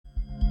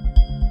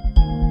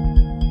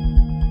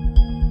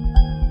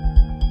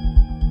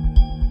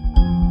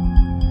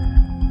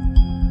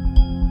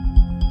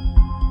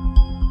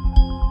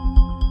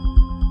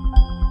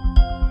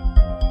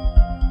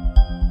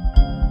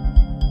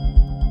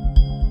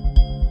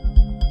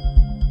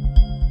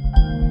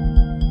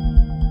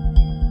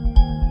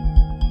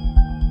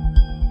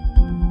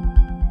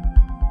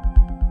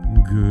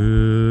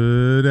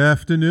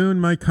afternoon,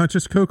 my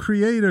conscious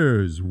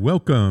co-creators.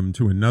 Welcome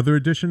to another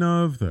edition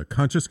of the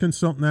Conscious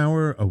Consultant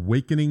Hour,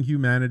 Awakening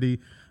Humanity.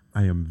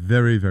 I am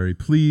very, very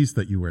pleased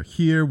that you are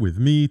here with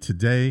me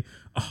today.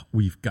 Oh,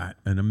 we've got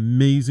an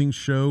amazing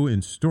show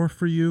in store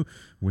for you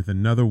with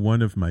another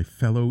one of my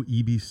fellow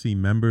EBC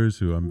members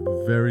who I'm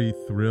very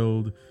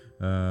thrilled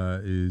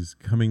is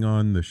coming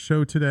on the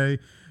show today.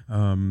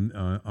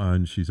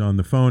 She's on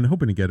the phone,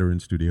 hoping to get her in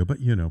studio,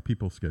 but you know,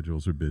 people's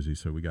schedules are busy,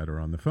 so we got her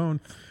on the phone.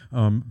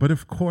 But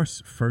of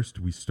course, first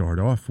we start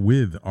off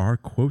with our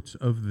quotes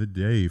of the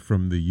day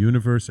from the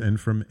universe and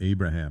from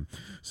Abraham.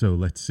 So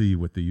let's see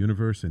what the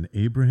universe and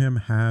Abraham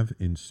have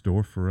in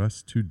store for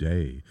us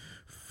today.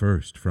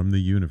 First, from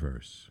the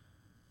universe.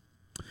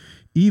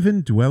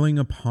 Even dwelling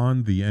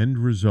upon the end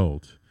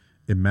result,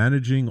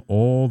 imagining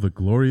all the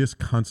glorious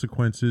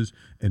consequences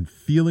and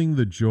feeling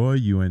the joy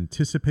you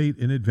anticipate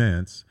in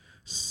advance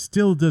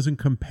still doesn't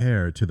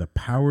compare to the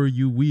power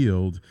you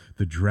wield,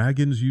 the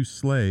dragons you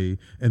slay,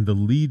 and the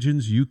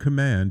legions you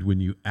command when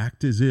you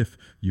act as if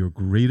your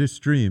greatest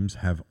dreams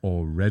have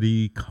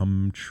already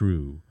come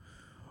true.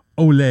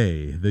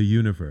 Ole, the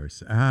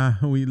universe.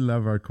 We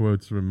love our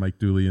quotes from Mike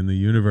Dooley in the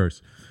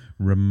universe,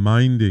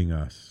 reminding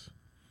us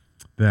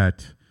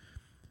that,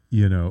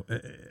 you know,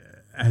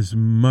 as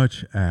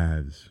much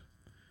as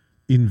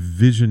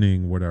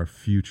envisioning what our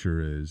future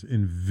is,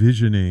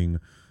 envisioning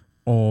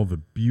all the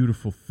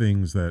beautiful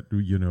things that,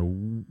 you know,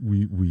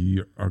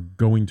 we are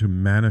going to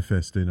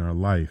manifest in our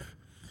life,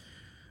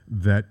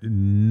 that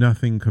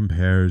nothing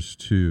compares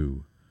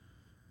to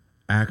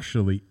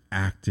actually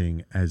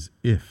acting as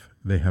if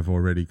they have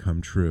already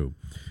come true.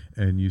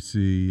 And you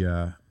see,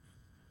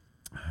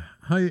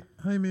 hi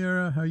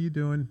Mira, how you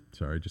doing?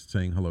 Sorry, just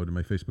saying hello to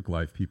my Facebook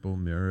Live people.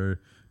 Mira,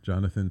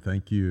 Jonathan,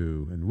 thank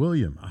you. And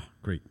William,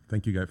 great.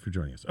 Thank you guys for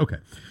joining us. Okay.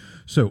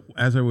 So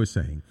as I was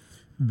saying,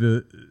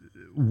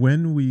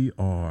 when we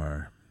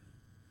are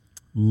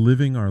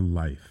living our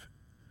life,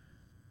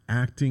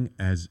 acting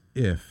as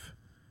if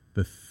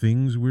the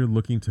things we're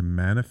looking to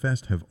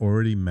manifest have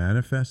already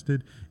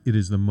manifested, it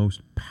is the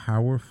most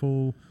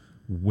powerful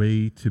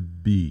way to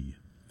be,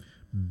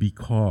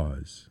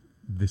 because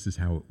this is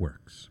how it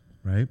works,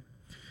 right?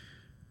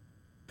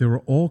 There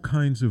are all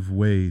kinds of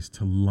ways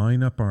to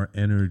line up our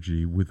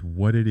energy with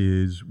what it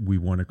is we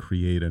want to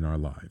create in our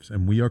lives.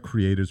 And we are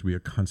creators. We are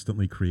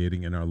constantly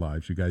creating in our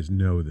lives. You guys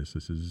know this.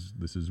 This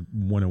is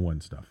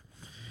 101 stuff.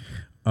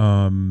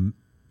 And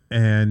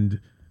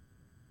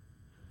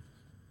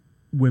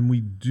when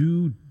we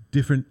do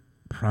different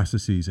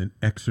processes and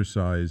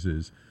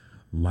exercises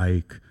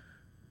like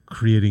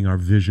creating our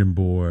vision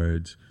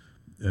boards,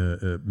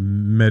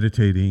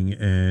 meditating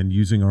and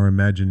using our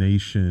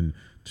imagination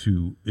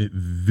to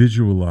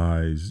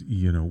visualize,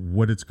 you know,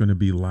 what it's going to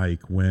be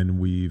like when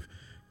we've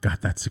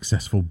got that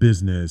successful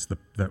business,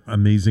 that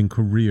amazing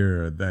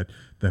career,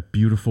 that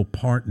beautiful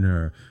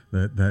partner,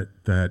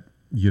 that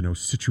you know,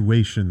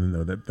 situation,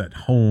 that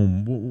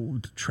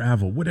home,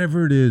 travel,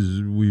 whatever it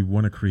is we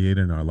want to create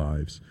in our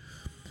lives.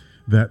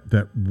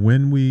 That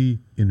when we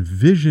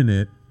envision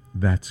it,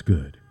 that's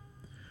good.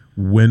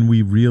 When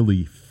we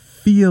really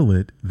feel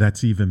it,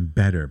 that's even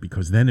better,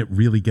 because then it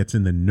really gets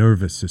in the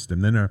nervous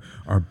system. Then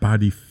our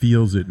body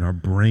feels it and our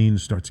brain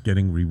starts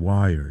getting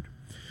rewired.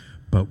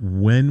 But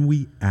when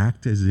we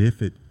act as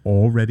if it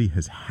already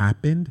has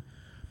happened,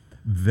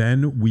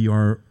 then we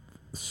are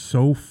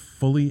so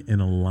fully in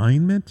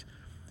alignment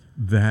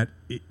that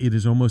it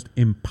is almost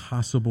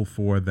impossible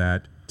for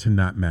that to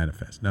not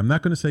manifest. Now, I'm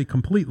not going to say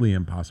completely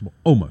impossible,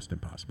 almost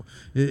impossible.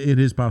 It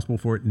is possible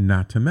for it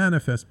not to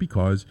manifest,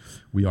 because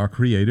we are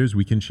creators.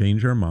 We can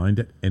change our mind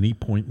at any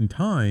point in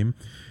time.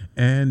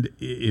 And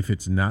if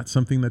it's not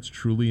something that's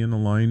truly in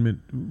alignment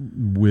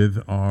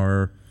with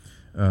our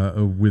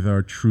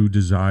true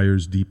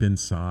desires deep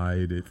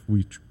inside, if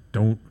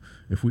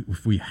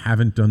we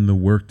haven't done the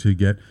work to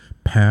get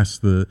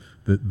past the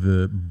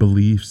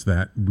beliefs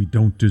that we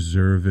don't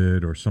deserve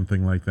it or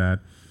something like that,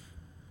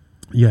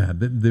 yeah,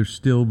 there's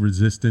still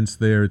resistance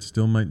there. It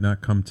still might not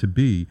come to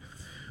be.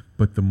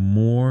 But the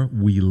more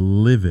we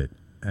live it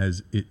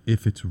as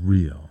if it's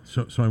real.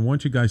 So I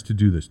want you guys to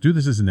do this. Do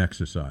this as an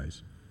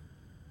exercise.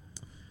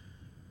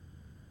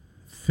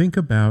 Think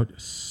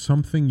about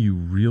something you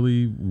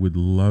really would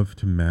love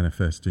to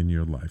manifest in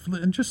your life.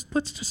 And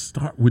let's just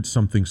start with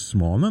something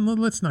small.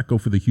 Let's not go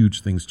for the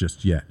huge things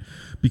just yet.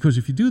 Because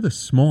if you do the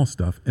small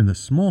stuff and the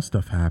small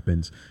stuff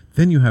happens,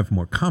 then you have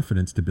more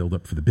confidence to build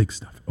up for the big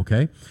stuff,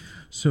 okay?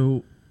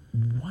 So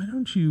why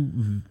don't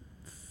you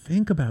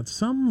think about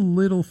some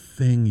little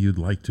thing you'd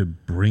like to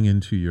bring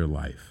into your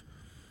life?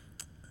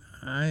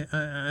 I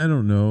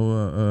don't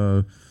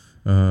know.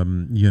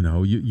 You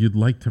know, you'd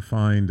like to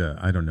find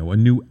a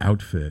new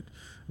outfit,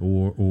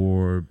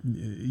 or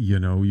you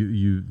know,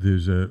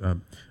 there's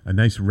a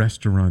nice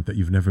restaurant that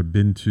you've never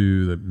been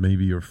to that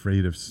maybe you're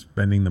afraid of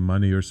spending the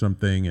money or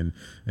something, and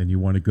you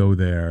want to go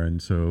there,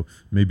 and so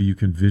maybe you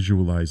can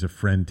visualize a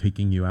friend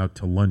taking you out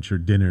to lunch or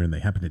dinner, and they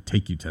happen to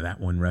take you to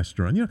that one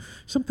restaurant. You know,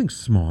 something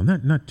small,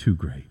 not too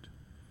great.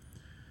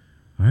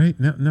 All right,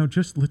 now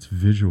just let's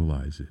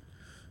visualize it.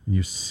 and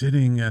you're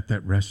sitting at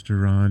that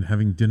restaurant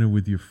having dinner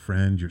with your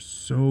friend. You're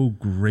so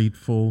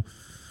grateful,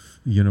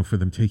 for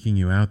them taking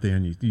you out there,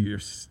 and you're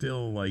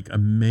still like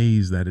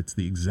amazed that it's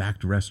the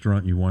exact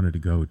restaurant you wanted to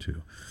go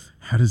to.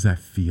 How does that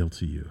feel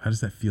to you? How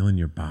does that feel in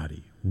your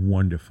body?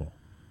 Wonderful.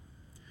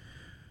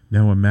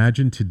 Now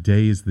imagine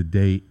today is the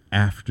day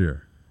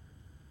after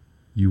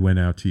you went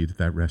out to eat at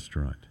that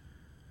restaurant.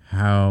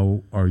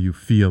 How are you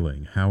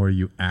feeling? How are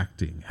you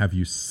acting? Have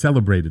you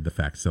celebrated the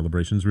fact?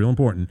 Celebration is real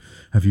important.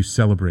 Have you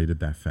celebrated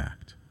that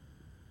fact?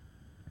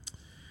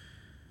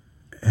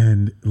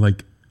 And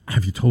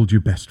have you told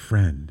your best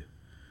friend?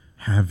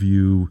 Have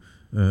you,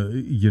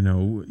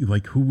 who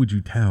would you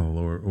tell,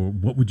 or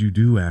what would you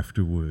do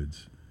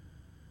afterwards?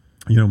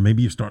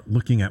 Maybe you start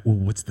looking at, well,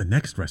 what's the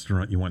next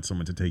restaurant you want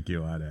someone to take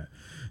you out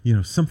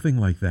at? Something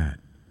like that.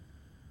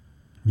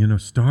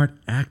 Start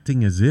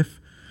acting as if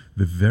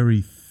the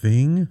very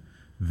thing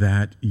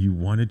that you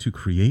wanted to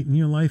create in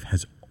your life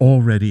has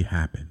already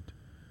happened.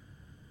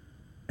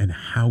 And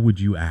how would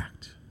you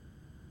act?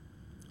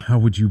 How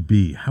would you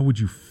be? How would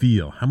you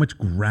feel? How much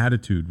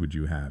gratitude would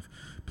you have?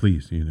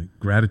 Please,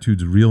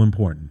 gratitude's real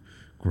important.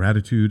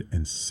 Gratitude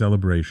and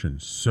celebration,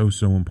 so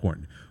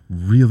important.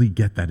 Really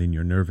get that in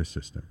your nervous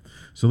system.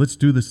 So let's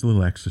do this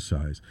little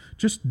exercise.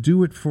 Just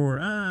do it for,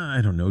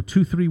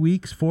 2, 3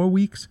 weeks, 4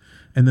 weeks,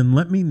 and then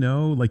let me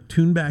know,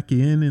 tune back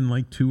in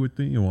 2 or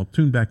 3,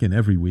 tune back in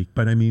every week,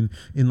 but I mean,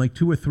 in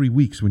 2 or 3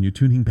 weeks when you're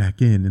tuning back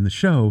in the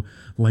show,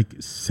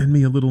 send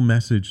me a little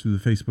message through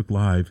the Facebook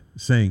Live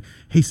saying,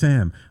 hey,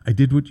 Sam, I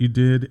did what you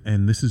did,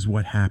 and this is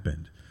what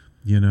happened,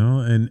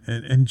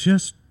 and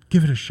just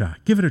give it a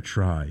shot, give it a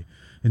try,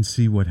 and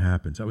see what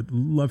happens. I would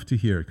love to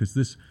hear it, because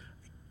this,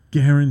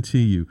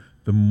 guarantee you,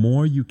 the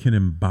more you can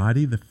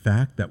embody the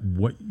fact that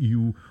what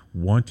you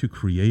want to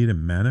create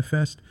and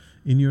manifest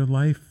in your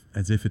life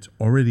as if it's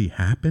already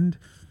happened,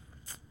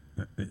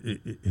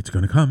 it's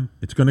going to come.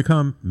 It's going to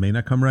come. May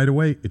not come right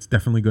away. It's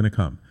definitely going to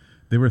come.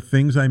 There were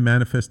things I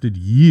manifested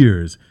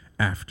years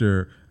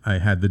after I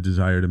had the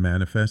desire to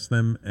manifest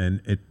them,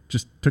 and it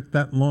just took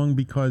that long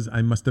because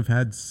I must have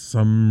had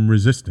some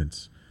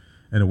resistance.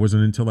 And it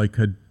wasn't until I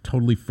could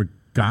totally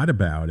forgot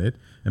about it,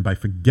 and by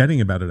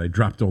forgetting about it, I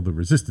dropped all the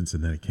resistance,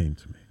 and then it came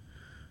to me.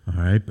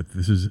 All right, but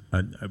this is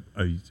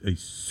a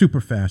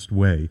super fast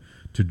way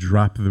to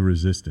drop the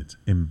resistance,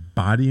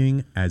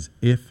 embodying as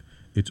if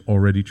it's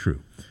already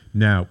true.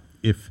 Now,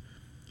 if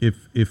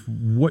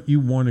what you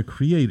want to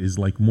create is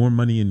more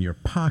money in your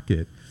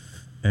pocket,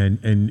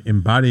 and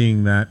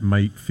embodying that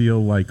might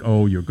feel like,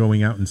 oh, you're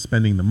going out and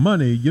spending the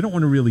money, you don't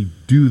want to really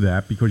do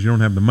that because you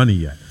don't have the money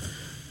yet.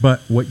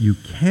 But what you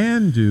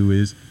can do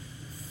is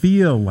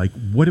feel like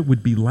what it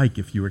would be like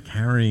if you were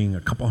carrying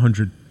a couple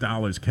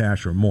 $100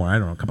 cash or more, I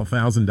don't know, a couple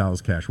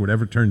 $1,000 cash,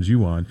 whatever turns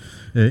you on,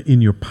 in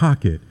your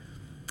pocket,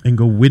 and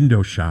go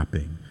window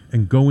shopping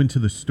and go into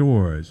the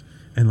stores,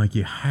 and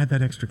you had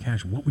that extra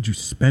cash, what would you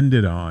spend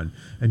it on?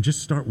 And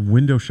just start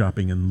window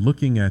shopping and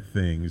looking at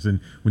things.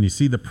 And when you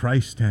see the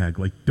price tag,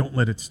 don't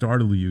let it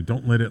startle you.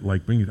 Don't let it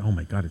bring you, oh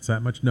my God, it's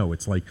that much? No,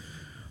 it's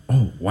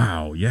oh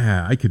wow,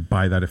 yeah, I could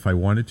buy that if I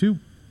wanted to.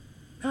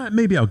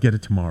 Maybe I'll get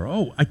it tomorrow.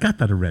 Oh, I got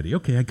that already.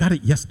 Okay, I got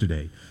it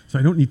yesterday, so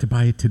I don't need to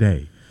buy it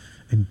today.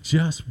 And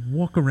just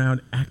walk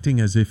around acting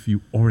as if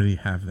you already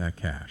have that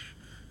cash.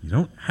 You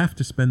don't have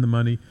to spend the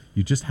money.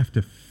 You just have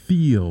to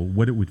feel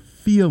what it would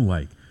feel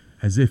like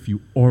as if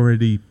you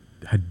already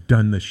had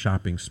done the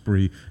shopping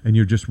spree and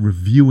you're just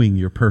reviewing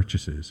your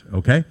purchases,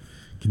 okay?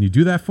 Can you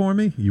do that for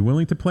me? Are you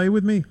willing to play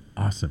with me?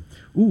 Awesome.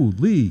 Ooh,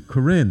 Lee,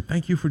 Corinne,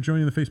 thank you for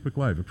joining the Facebook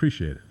Live.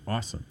 Appreciate it.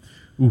 Awesome.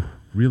 Ooh,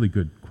 really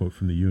good quote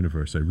from the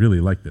universe. I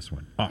really like this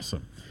one.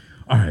 Awesome.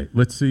 All right,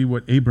 let's see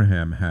what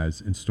Abraham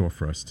has in store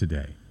for us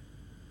today.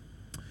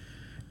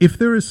 If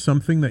there is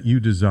something that you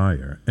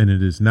desire and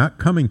it is not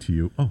coming to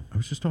you, oh, I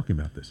was just talking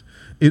about this.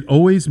 It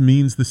always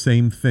means the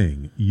same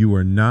thing. You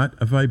are not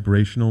a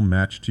vibrational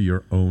match to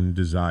your own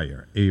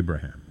desire.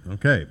 Abraham.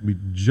 Okay, we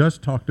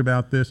just talked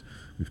about this.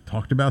 We've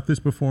talked about this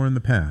before in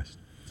the past.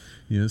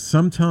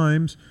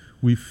 Sometimes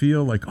we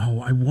feel like,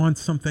 oh, I want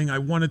something. I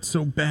want it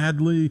so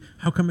badly.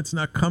 How come it's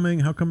not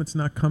coming? How come it's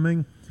not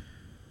coming?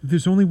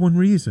 There's only one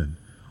reason.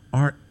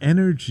 Our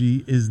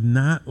energy is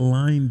not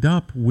lined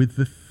up with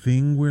the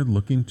thing we're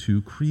looking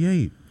to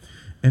create.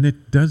 And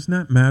it does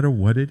not matter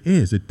what it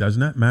is. It does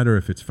not matter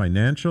if it's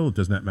financial. It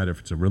does not matter if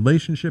it's a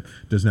relationship.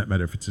 It does not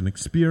matter if it's an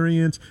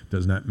experience. It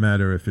does not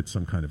matter if it's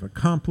some kind of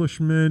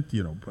accomplishment,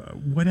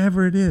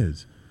 whatever it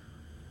is.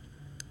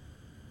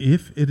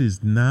 If it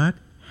is not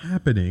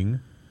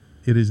happening,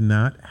 it is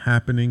not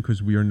happening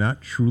because we are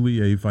not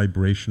truly a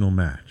vibrational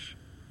match.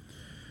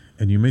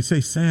 And you may say,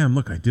 Sam,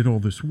 look, I did all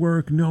this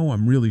work. No,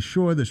 I'm really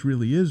sure this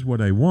really is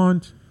what I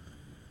want.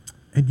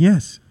 And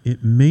yes,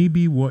 it may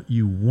be what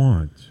you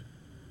want.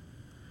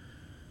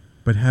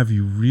 But have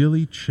you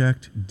really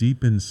checked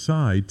deep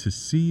inside to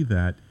see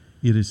that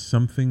it is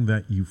something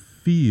that you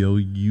feel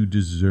you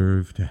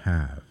deserve to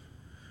have?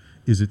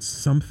 Is it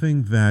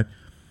something that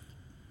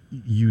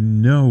you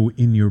know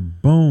in your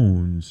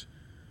bones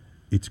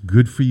it's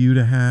good for you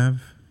to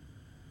have?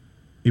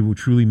 It will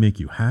truly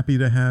make you happy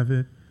to have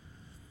it?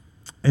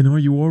 And are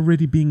you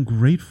already being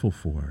grateful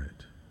for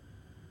it?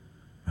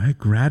 Right?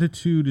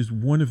 Gratitude is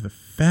one of the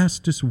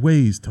fastest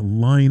ways to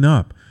line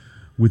up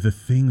with the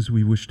things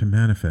we wish to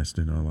manifest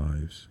in our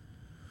lives.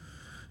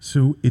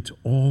 So it's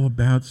all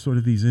about sort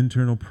of these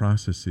internal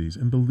processes.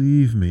 And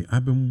believe me,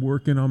 I've been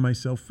working on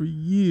myself for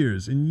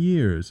years and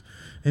years.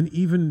 And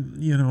even,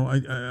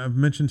 I've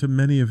mentioned to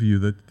many of you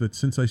that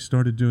since I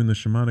started doing the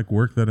shamanic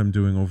work that I'm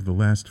doing over the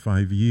last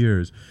 5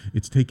 years,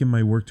 it's taken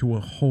my work to a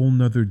whole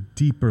nother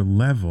deeper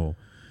level.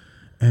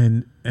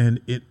 And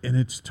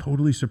it's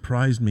totally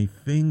surprised me.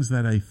 Things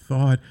that I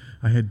thought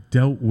I had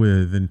dealt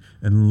with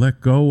and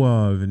let go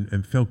of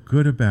and felt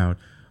good about,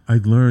 I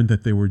learned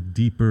that there were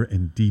deeper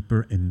and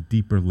deeper and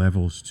deeper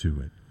levels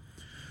to it.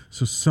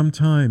 So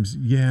sometimes,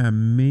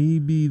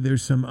 maybe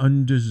there's some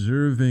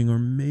undeserving, or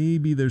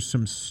maybe there's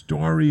some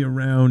story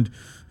around,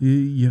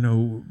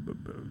 being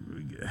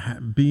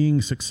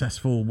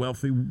successful,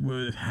 wealthy,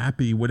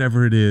 happy,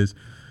 whatever it is.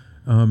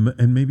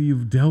 And maybe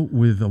you've dealt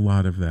with a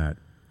lot of that.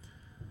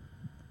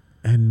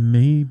 And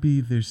maybe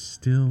there's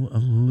still a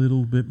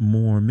little bit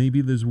more.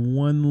 Maybe there's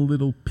one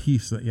little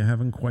piece that you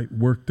haven't quite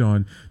worked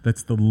on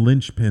that's the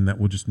linchpin that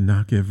will just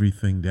knock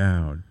everything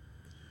down.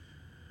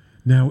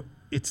 Now,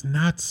 it's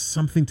not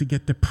something to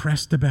get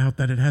depressed about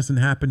that it hasn't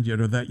happened yet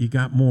or that you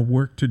got more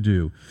work to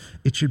do.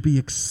 It should be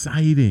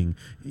exciting.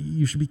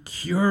 You should be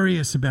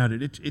curious about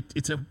it.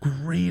 It's a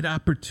great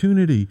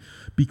opportunity,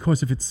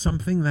 because if it's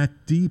something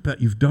that deep that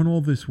you've done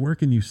all this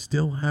work and you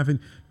still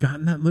haven't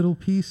gotten that little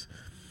piece,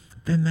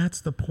 then that's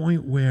the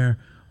point where,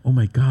 oh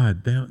my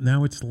God,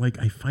 now it's like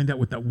I find out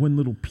what that one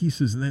little piece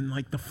is, and then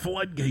like the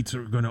floodgates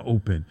are going to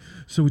open.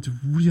 So it's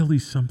really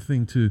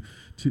something to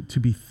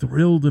be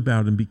thrilled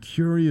about and be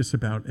curious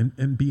about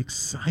and be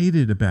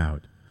excited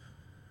about.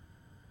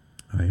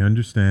 I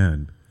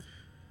understand.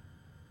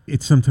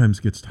 It sometimes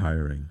gets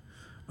tiring.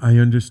 I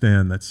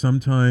understand that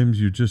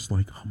sometimes you're just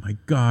like, oh my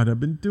God, I've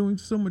been doing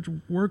so much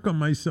work on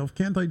myself.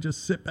 Can't I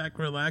just sit back,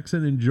 relax,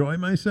 and enjoy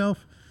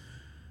myself?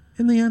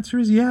 And the answer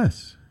is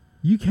yes.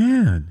 You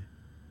can.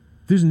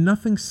 There's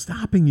nothing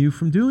stopping you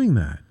from doing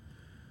that,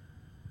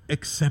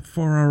 except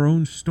for our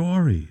own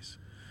stories,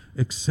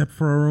 except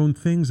for our own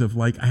things of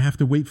like, I have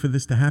to wait for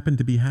this to happen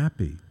to be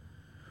happy.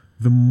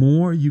 The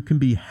more you can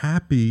be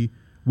happy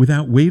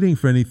without waiting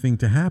for anything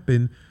to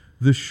happen,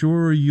 the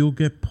surer you'll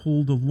get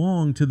pulled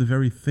along to the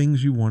very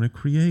things you want to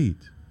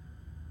create.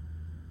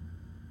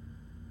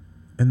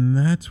 And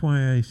that's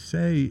why I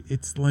say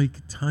it's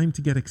like time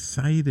to get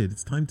excited.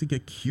 It's time to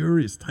get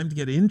curious, time to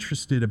get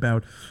interested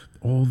about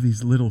all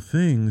these little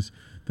things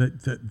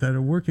that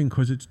are working,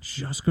 because it's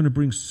just going to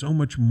bring so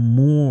much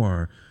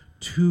more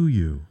to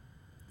you.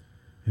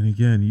 And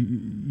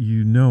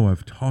again,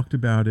 I've talked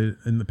about it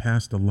in the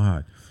past a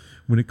lot.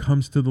 When it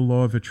comes to the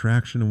law of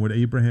attraction and what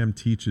Abraham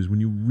teaches, when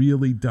you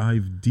really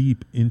dive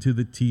deep into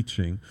the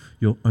teaching,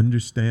 you'll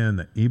understand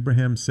that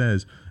Abraham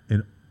says,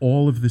 and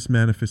all of this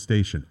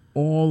manifestation,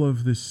 all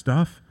of this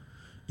stuff,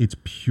 it's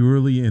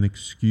purely an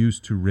excuse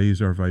to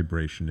raise our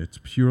vibration. It's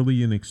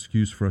purely an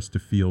excuse for us to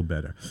feel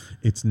better.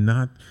 It's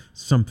not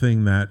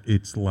something that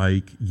it's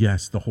like,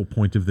 yes, the whole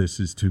point of this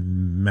is to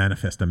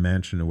manifest a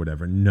mansion or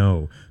whatever.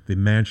 No, the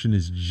mansion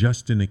is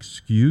just an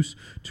excuse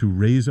to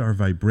raise our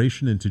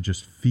vibration and to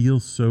just feel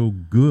so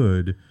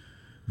good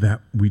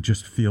that we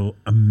just feel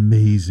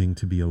amazing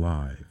to be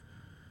alive.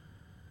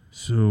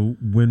 So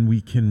when we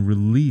can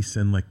release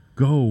and let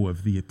go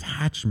of the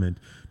attachment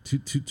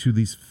to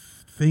these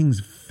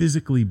things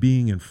physically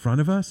being in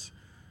front of us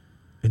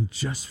and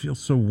just feel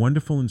so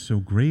wonderful and so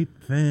great,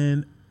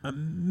 then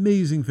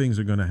amazing things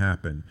are going to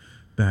happen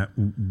that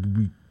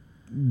we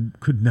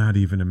could not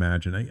even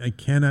imagine. I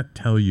cannot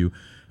tell you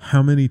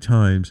how many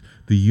times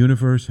the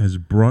universe has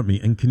brought me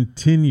and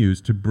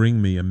continues to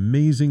bring me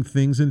amazing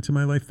things into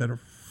my life that are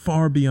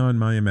far beyond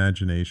my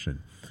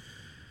imagination.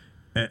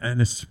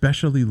 And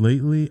especially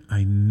lately,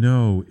 I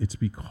know it's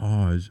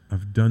because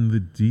I've done the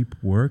deep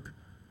work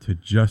to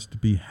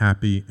just be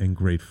happy and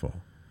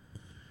grateful.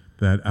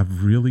 That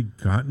I've really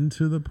gotten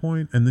to the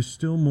point, and there's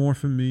still more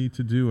for me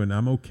to do, and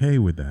I'm okay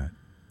with that.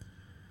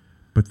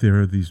 But there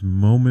are these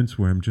moments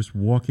where I'm just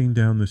walking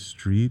down the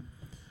street,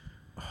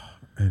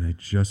 and I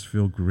just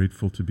feel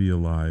grateful to be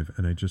alive,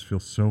 and I just feel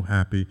so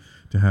happy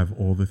to have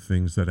all the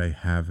things that I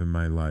have in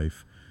my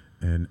life,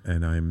 and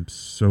I'm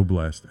so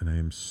blessed, and I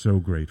am so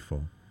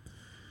grateful.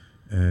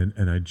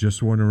 And I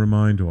just want to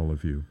remind all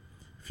of you,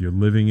 if you're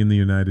living in the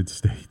United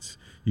States,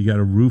 you got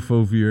a roof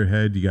over your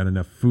head, you got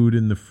enough food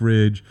in the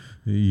fridge,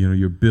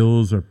 your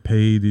bills are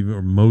paid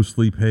or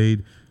mostly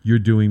paid, you're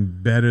doing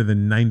better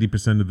than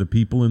 90% of the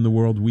people in the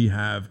world. We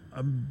have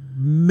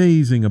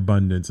amazing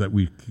abundance that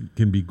we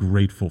can be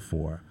grateful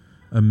for.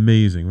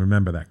 Amazing.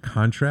 Remember, that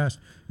contrast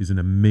is an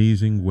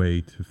amazing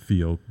way to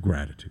feel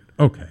gratitude.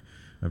 Okay.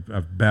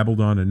 I've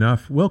babbled on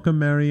enough. Welcome,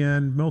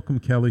 Marianne. Welcome,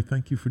 Kelly.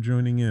 Thank you for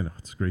joining in. Oh,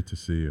 it's great to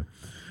see you.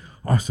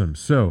 Awesome.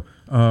 So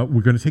we're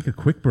going to take a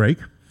quick break.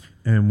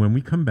 And when we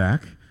come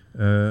back,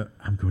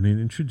 I'm going to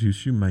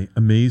introduce you my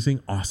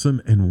amazing,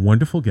 awesome, and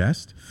wonderful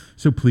guest.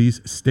 So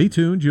please stay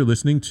tuned. You're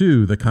listening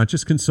to the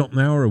Conscious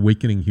Consultant Hour,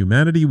 Awakening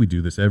Humanity. We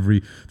do this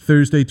every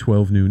Thursday,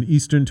 12 noon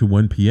Eastern to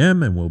 1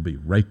 p.m., and we'll be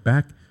right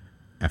back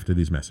after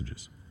these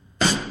messages.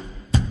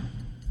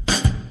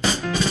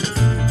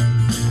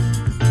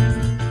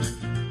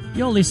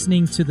 You're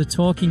listening to the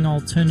Talking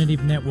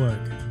Alternative Network.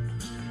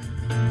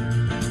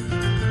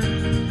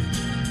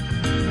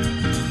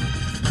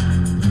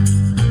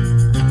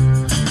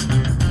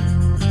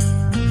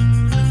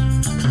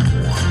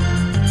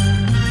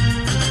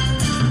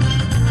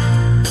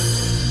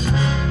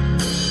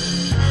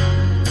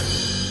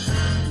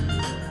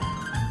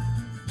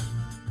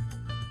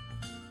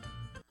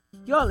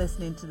 You're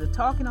listening to the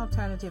Talking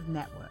Alternative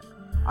Network.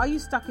 Are you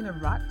stuck in a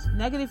rut?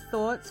 Negative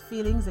thoughts,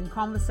 feelings, and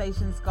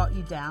conversations got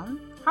you down?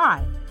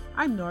 Hi,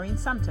 I'm Noreen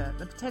Sumter,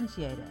 the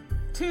Potentiator.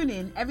 Tune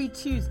in every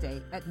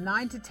Tuesday at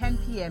 9 to 10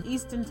 p.m.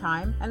 Eastern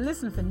Time and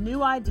listen for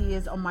new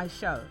ideas on my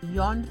show,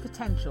 Beyond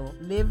Potential,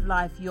 Live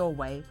Life Your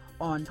Way,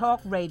 on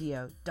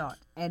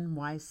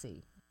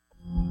talkradio.nyc.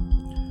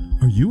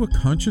 Are you a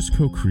conscious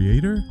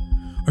co-creator?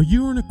 Are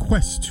you on a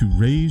quest to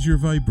raise your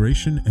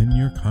vibration and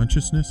your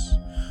consciousness?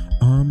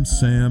 I'm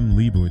Sam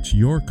Leibowitz,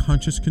 your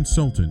conscious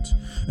consultant,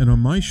 and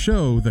on my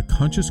show, The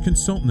Conscious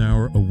Consultant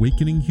Hour,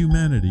 Awakening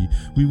Humanity,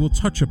 we will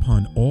touch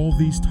upon all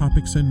these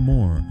topics and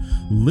more.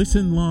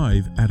 Listen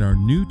live at our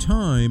new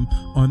time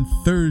on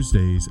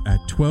Thursdays at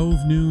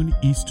 12 noon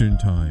Eastern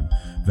Time.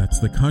 That's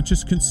The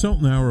Conscious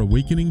Consultant Hour,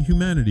 Awakening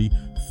Humanity,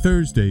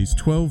 Thursdays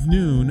 12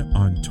 noon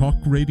on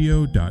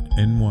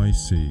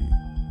talkradio.nyc.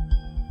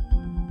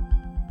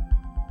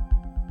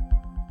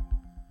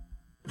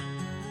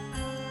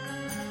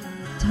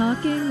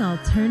 Talking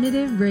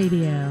Alternative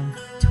Radio,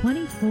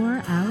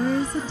 24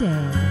 hours a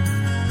day.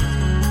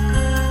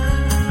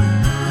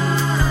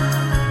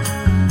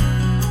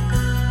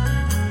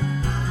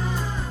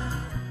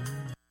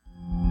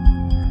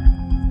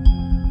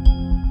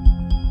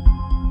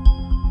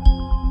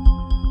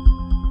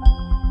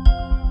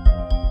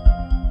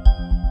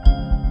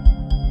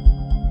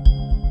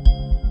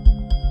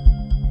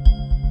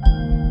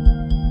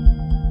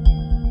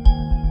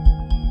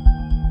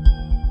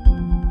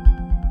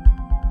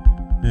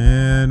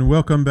 And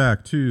welcome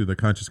back to the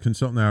Conscious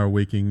Consultant Hour,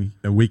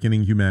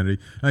 Awakening Humanity.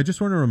 I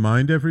just want to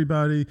remind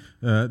everybody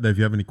that if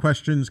you have any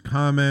questions,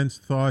 comments,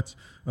 thoughts,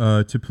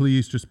 to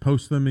please just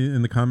post them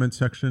in the comment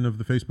section of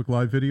the Facebook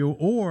Live video.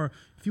 Or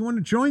if you want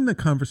to join the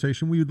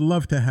conversation, we would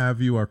love to have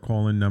you. Our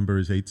call-in number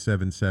is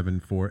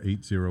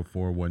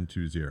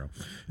 877-480-4120.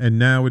 And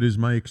now it is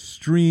my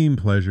extreme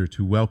pleasure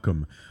to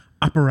welcome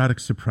operatic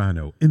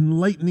soprano,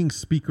 enlightening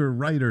speaker,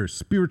 writer,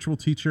 spiritual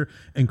teacher,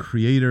 and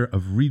creator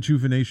of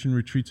rejuvenation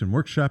retreats and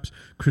workshops,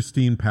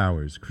 Christine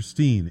Powers.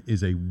 Christine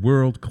is a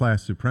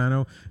world-class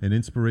soprano, an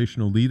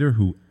inspirational leader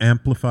who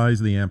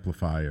amplifies the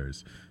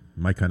amplifiers.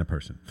 My kind of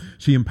person.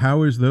 She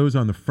empowers those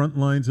on the front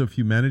lines of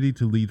humanity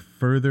to lead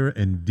further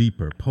and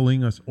deeper,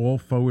 pulling us all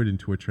forward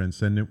into a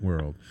transcendent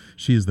world.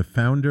 She is the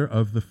founder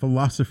of the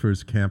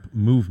Philosopher's Camp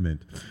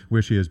movement,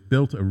 where she has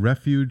built a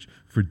refuge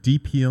for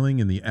deep healing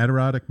in the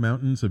Adirondack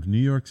Mountains of New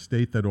York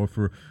State that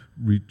offer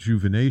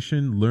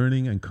rejuvenation,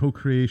 learning, and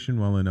co-creation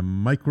while in a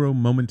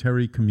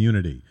micro-momentary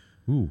community.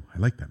 Ooh, I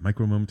like that,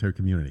 micro-momentary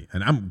community.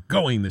 And I'm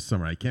going this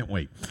summer. I can't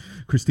wait.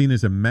 Christine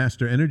is a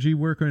master energy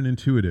worker and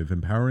intuitive,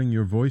 empowering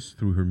your voice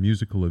through her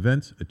musical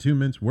events,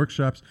 attunements,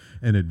 workshops,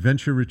 and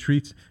adventure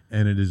retreats.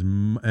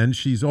 And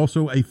she's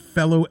also a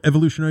fellow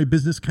Evolutionary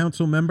Business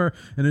Council member.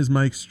 And it is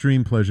my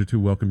extreme pleasure to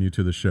welcome you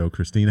to the show.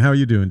 Christine, how are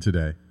you doing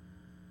today?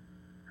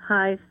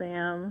 Hi,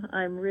 Sam.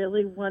 I'm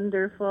really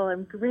wonderful.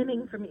 I'm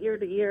grinning from ear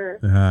to ear.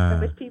 I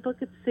wish people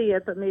could see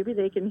it, but maybe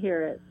they can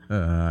hear it.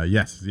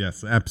 Yes,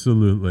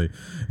 absolutely.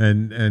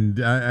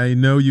 And I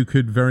know you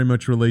could very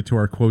much relate to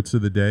our quotes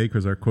of the day,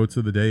 because our quotes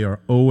of the day are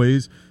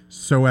always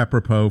so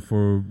apropos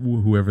for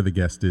whoever the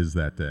guest is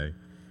that day.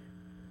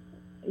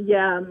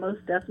 Yeah,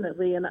 most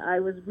definitely. And I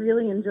was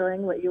really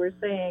enjoying what you were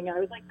saying. I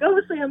was like,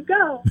 go, Sam,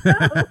 go.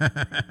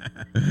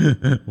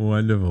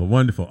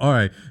 Wonderful. All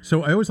right.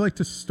 So I always like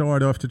to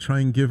start off to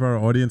try and give our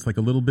audience like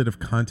a little bit of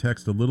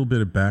context, a little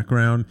bit of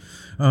background.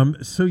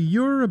 So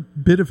you're a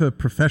bit of a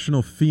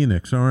professional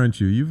phoenix, aren't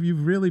you?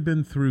 You've really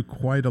been through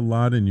quite a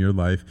lot in your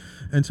life.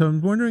 And so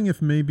I'm wondering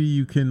if maybe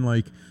you can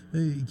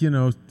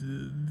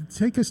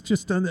take us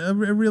just on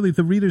really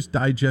the Reader's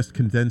Digest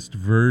condensed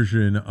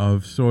version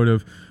of sort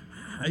of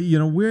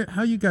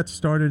how you got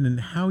started and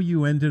how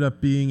you ended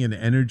up being an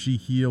energy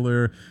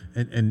healer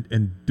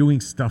and doing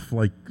stuff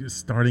like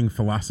starting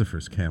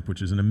Philosopher's Camp,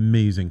 which is an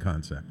amazing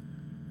concept.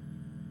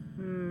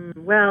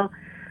 Well,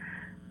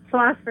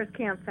 Philosopher's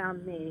Camp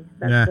found me.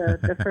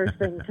 That's the first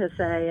thing to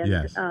say. And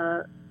yes.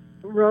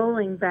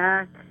 Rolling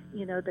back,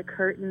 the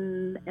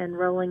curtain and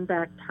rolling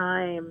back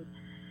time,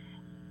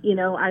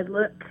 I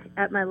look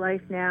at my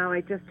life now.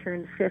 I just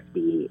turned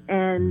 50,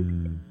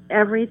 and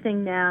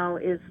everything now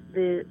is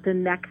the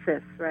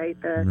nexus, right?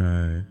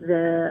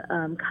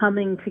 The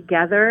coming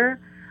together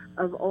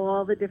of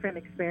all the different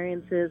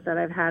experiences that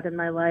I've had in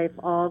my life,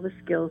 all the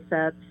skill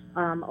sets,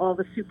 all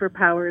the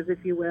superpowers,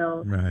 if you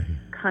will, Right.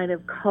 kind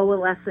of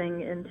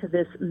coalescing into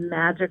this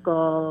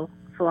magical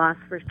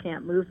Philosopher's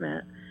Camp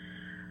movement.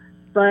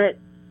 But,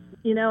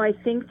 I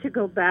think to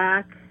go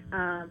back,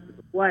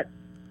 what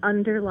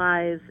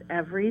underlies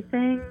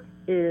everything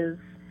is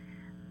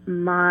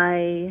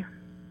my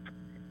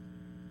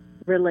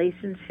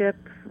relationship,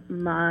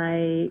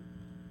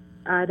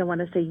 I don't want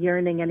to say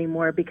yearning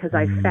anymore because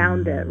I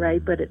found it,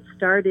 right? But it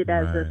started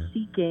as a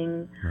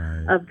seeking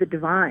of the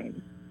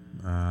divine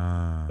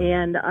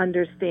and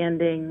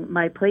understanding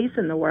my place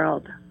in the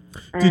world.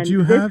 And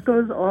this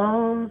goes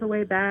all the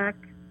way back.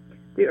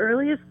 The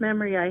earliest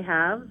memory I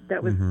have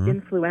that was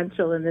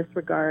influential in this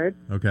regard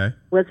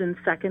was in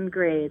second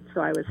grade.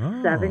 So I was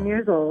 7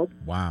 years old.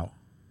 Wow.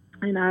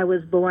 And I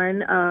was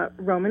born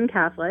Roman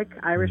Catholic,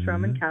 Irish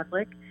Roman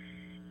Catholic,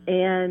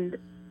 and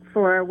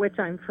for which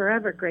I'm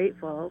forever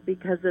grateful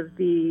because of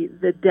the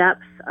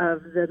depth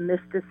of the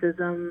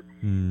mysticism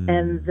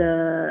and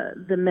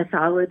the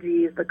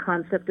mythologies, the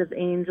concept of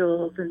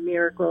angels and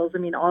miracles. I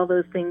mean, all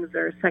those things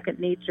are second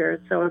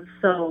nature, so I'm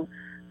so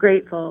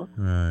grateful.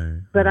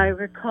 But I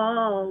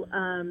recall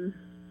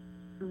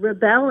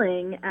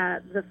rebelling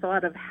at the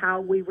thought of how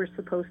we were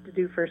supposed to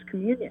do First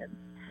Communion.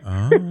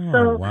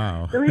 Oh,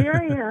 wow. So here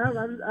I am.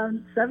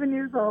 I'm 7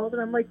 years old,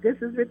 and I'm like, this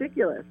is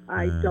ridiculous.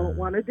 I don't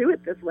want to do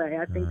it this way.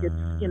 I think it's,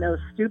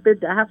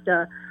 stupid to have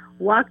to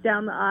walk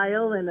down the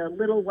aisle in a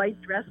little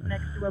white dress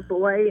next to a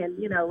boy. And,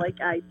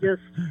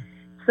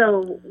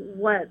 so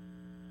what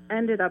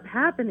ended up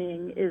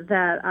happening is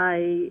that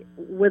I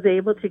was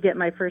able to get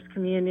my First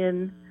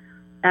Communion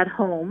at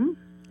home.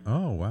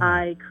 Oh, wow.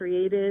 I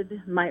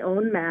created my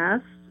own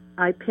Mass.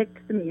 I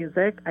picked the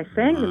music. I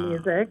sang the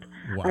music.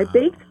 Wow. I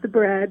baked the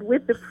bread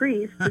with the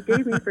priest who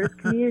gave me First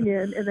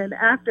Communion. And then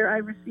after I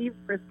received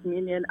First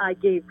Communion, I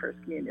gave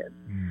First Communion.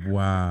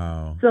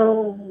 Wow.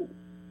 So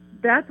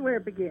that's where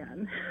it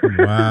began.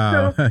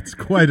 Wow. That's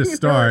quite a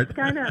start.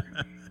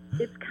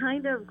 It's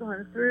kind of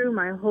gone through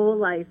my whole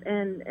life.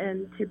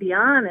 And to be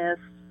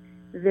honest,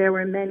 there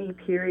were many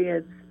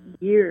periods,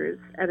 years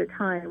at a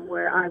time,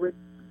 where I would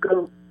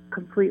go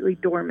completely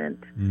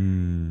dormant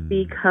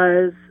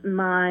because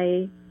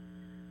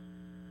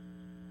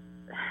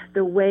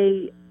the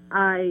way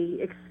I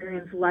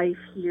experience life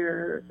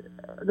here,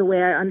 the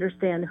way I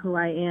understand who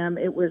I am,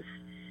 it was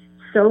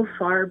so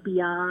far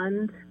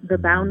beyond the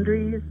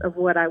boundaries of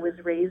what I was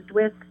raised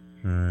with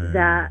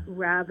that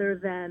rather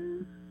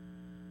than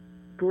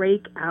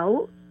break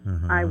out,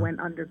 I went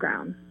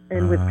underground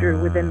and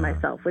withdrew within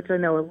myself, which I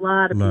know a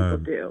lot of people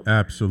do.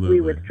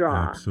 Absolutely. We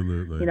withdraw.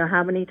 Absolutely.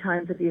 How many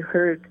times have you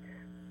heard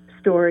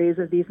stories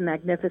of these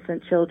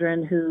magnificent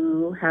children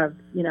who have,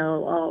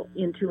 all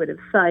intuitive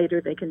sight, or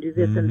they can do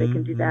this and they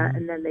can do that,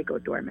 and then they go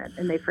dormant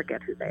and they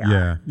forget who they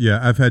are. Yeah.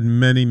 I've had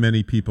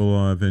many people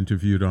I've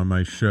interviewed on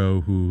my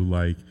show who,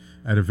 like,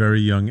 at a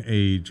very young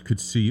age could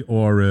see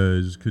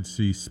auras, could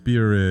see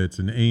spirits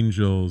and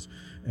angels,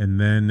 and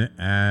then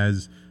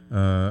as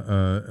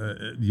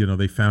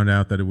they found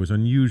out that it was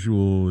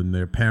unusual and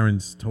their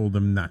parents told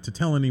them not to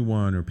tell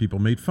anyone, or people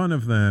made fun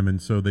of them, and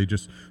so they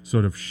just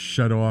sort of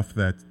shut off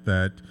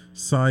that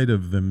side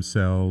of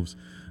themselves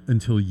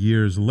until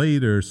years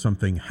later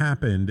something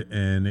happened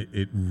and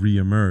it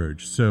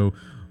reemerged. So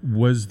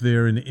was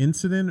there an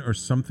incident or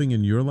something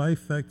in your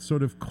life that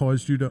sort of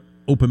caused you to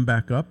open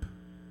back up?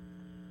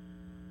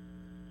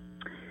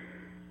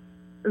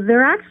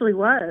 There actually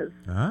was.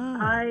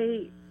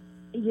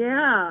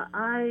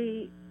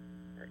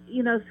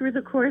 Through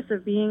the course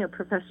of being a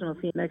professional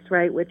Phoenix,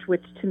 right, which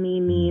to me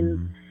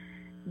means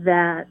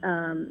that,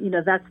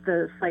 that's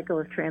the cycle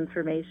of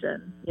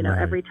transformation.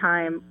 Every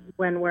time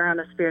when we're on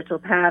a spiritual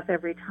path,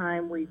 every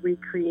time we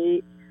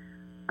recreate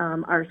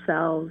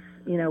ourselves,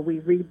 we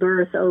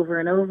rebirth over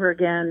and over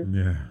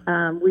again.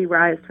 We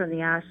rise from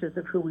the ashes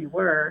of who we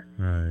were.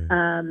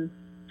 Right.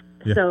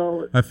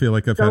 So I feel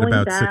like I've had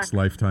about 6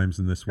 lifetimes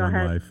in this one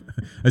life.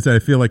 I said I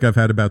feel like I've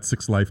had about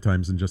 6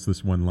 lifetimes in just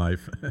this one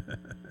life.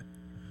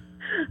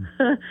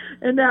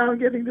 And now I'm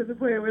getting to the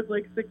point where it's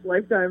like 6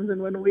 lifetimes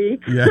in 1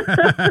 week. Yeah.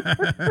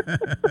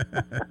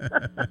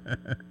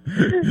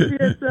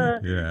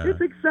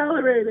 It's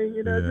accelerating,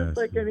 just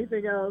like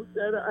anything else.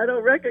 I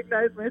don't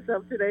recognize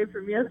myself today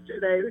from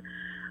yesterday.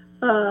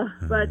 So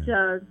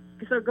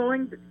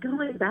going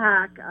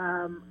back,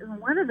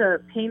 one of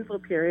the painful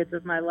periods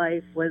of my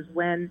life was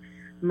when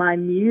my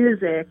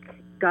music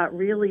got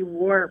really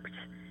warped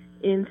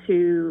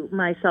into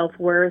my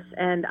self-worth,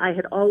 and I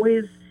had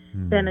always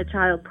been a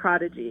child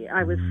prodigy.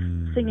 I was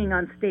singing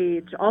on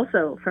stage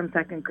also from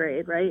second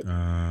grade, right?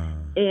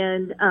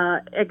 And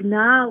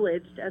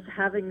acknowledged as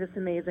having this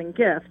amazing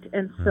gift.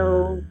 And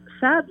so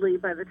sadly,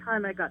 by the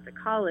time I got to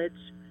college,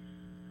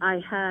 I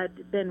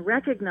had been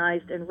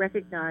recognized,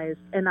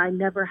 and I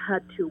never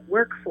had to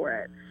work for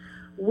it,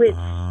 which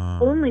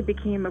only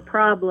became a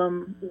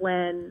problem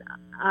when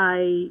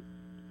I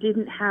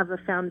didn't have a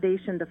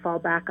foundation to fall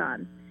back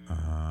on.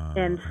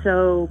 And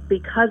so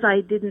because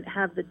I didn't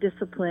have the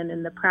discipline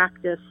and the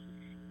practice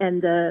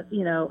and the,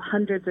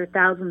 hundreds or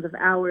thousands of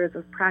hours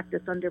of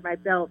practice under my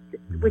belt,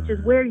 which is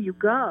where you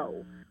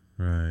go.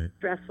 Right.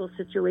 Stressful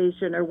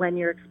situation or when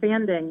you're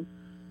expanding.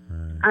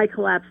 Right. I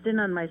collapsed in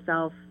on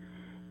myself.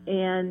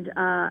 And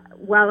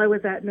while I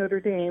was at Notre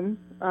Dame,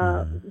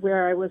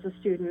 where I was a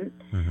student,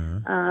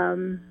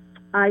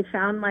 I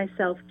found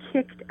myself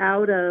kicked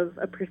out of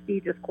a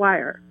prestigious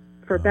choir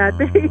for bad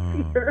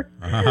behavior.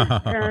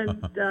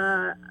 And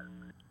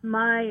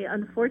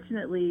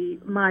unfortunately,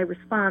 my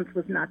response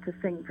was not to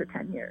sing for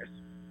 10 years.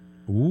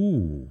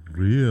 Ooh,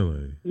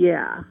 really?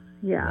 Yeah.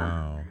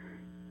 Wow.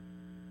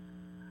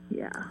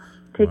 Yeah.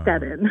 Take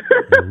that in.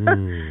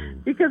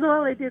 Because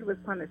all I did was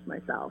punish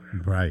myself.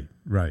 Right.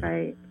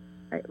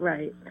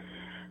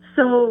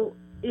 So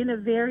in a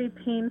very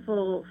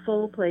painful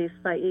soul place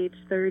by age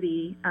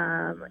 30,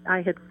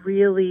 I had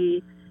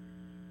really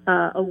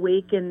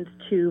awakened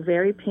to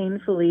very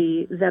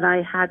painfully that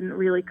I hadn't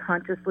really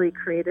consciously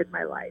created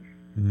my life.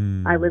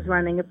 I was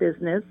running a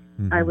business.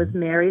 I was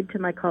married to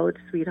my college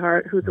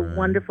sweetheart, who's a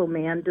wonderful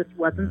man, just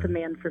wasn't the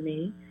man for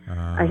me.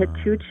 I had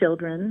 2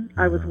 children.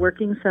 I was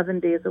working 7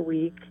 days a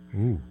week,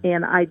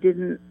 and I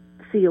didn't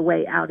see a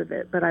way out of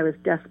it, but I was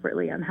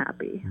desperately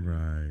unhappy.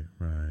 Right.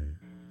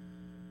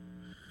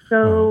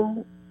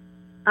 So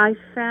I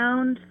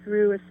found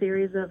through a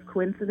series of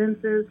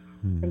coincidences,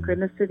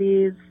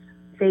 synchronicities,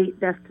 fate,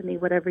 destiny,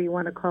 whatever you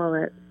want to call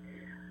it,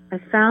 I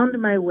found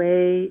my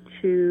way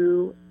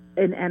to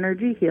an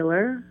energy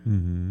healer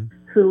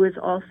who is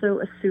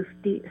also a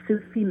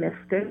Sufi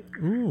mystic,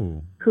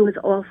 who is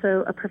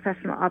also a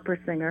professional opera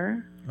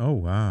singer. Oh,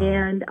 wow.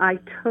 And I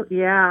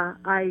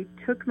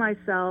took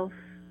myself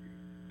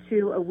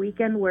to a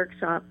weekend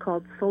workshop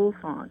called Soul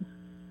Song.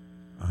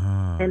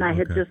 And I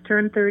had just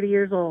turned 30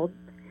 years old.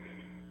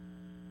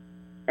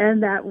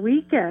 And that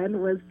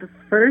weekend was the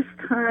first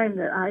time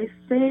that I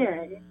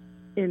sang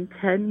in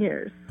 10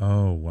 years.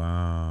 Oh,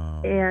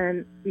 wow.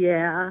 And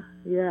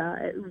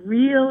it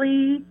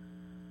really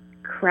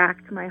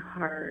cracked my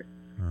heart.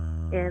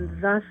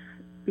 And thus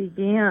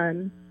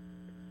began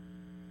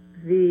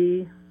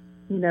the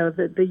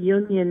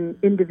Jungian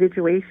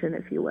individuation,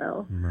 if you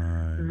will.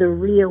 Right. The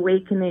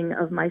reawakening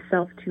of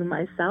myself to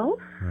myself.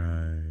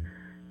 Right.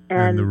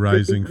 And the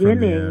rising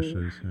from the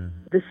ashes. Yeah.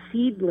 The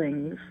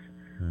seedlings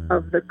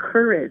of the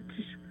courage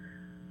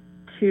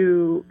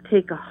to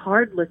take a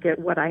hard look at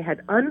what I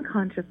had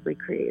unconsciously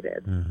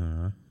created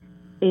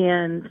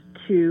and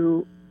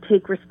to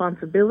take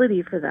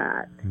responsibility for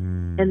that,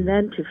 and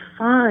then to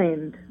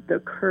find the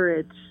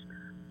courage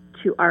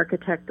to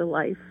architect a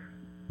life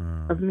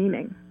of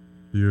meaning.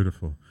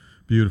 Beautiful.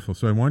 Beautiful.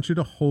 So I want you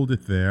to hold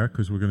it there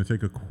because we're going to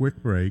take a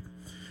quick break.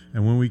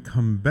 And when we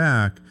come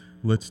back,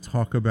 let's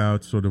talk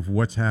about sort of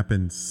what's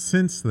happened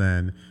since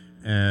then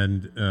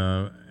and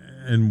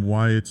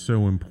why it's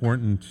so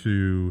important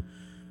to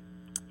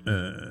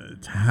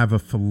have a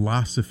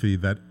philosophy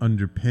that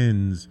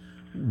underpins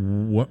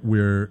what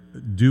we're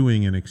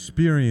doing and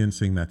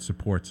experiencing that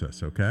supports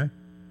us, okay?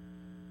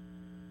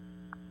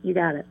 You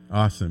got it.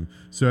 Awesome.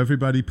 So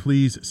everybody,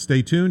 please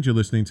stay tuned. You're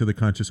listening to the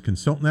Conscious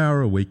Consultant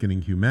Hour,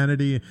 Awakening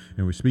Humanity,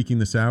 and we're speaking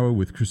this hour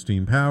with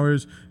Christine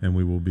Powers, and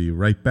we will be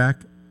right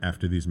back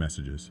after these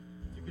messages.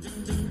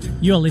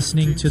 You're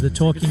listening to the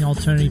Talking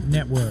Alternative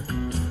Network.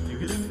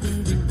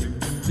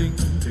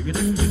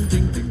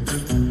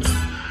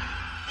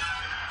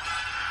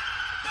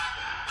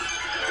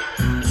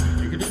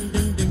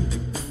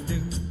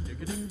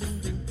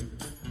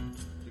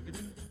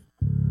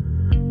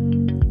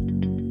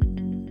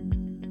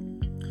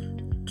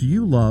 Do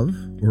you love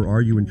or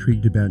are you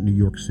intrigued about New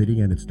York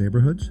City and its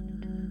neighborhoods?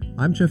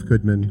 I'm Jeff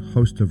Goodman,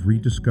 host of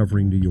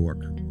Rediscovering New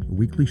York, a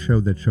weekly show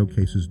that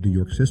showcases New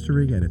York's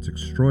history and its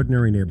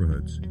extraordinary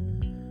neighborhoods.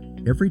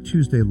 Every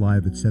Tuesday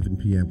live at 7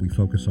 p.m., we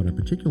focus on a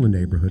particular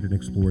neighborhood and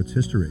explore its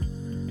history,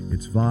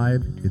 its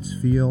vibe, its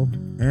feel,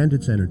 and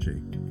its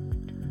energy.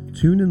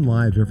 Tune in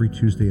live every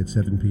Tuesday at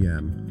 7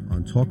 p.m.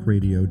 on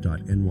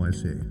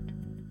talkradio.nyc.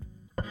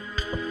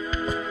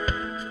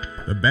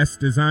 The best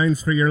designs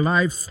for your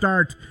life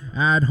start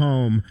at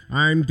home.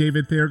 I'm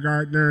David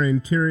Thiergartner,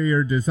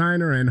 interior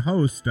designer and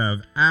host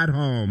of At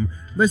Home.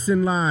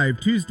 Listen live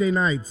Tuesday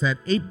nights at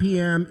 8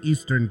 p.m.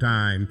 Eastern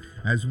Time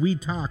as we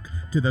talk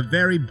to the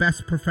very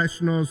best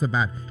professionals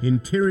about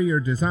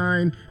interior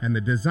design and the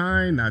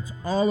design that's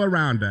all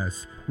around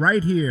us,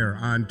 right here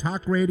on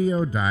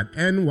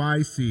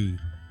talkradio.nyc.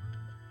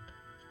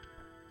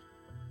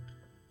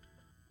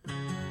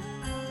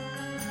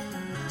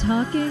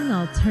 Talking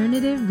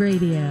Alternative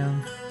Radio,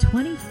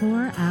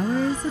 24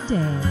 hours a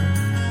day.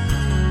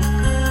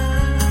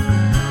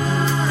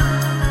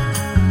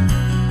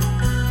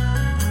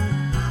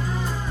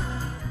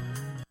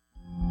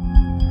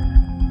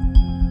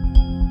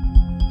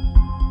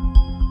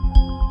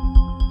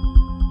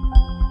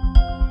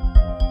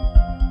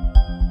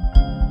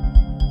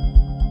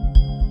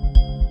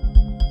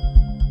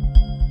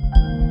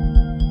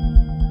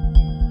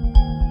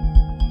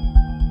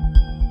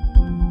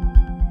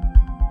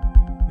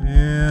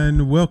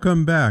 And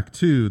welcome back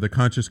to the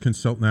Conscious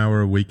Consultant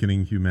Hour,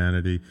 Awakening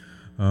Humanity.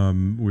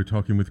 We're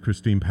talking with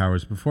Christine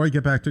Powers. Before I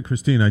get back to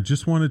Christine, I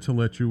just wanted to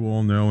let you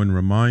all know and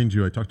remind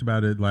you, I talked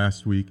about it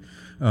last week,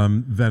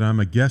 that I'm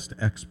a guest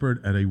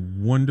expert at a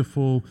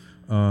wonderful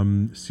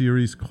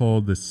series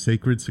called the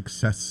Sacred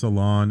Success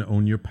Salon,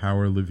 Own Your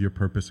Power, Live Your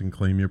Purpose, and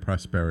Claim Your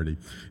Prosperity.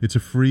 It's a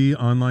free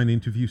online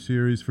interview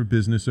series for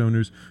business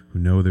owners who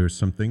know there's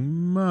something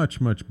much,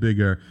 much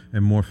bigger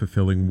and more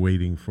fulfilling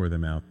waiting for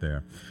them out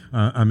there.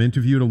 I'm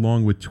interviewed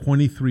along with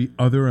 23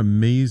 other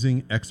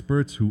amazing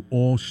experts who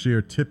all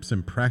share tips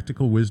and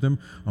practical wisdom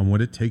on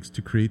what it takes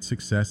to create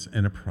success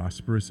and a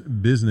prosperous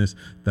business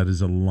that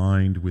is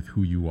aligned with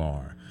who you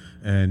are.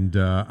 And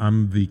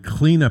I'm the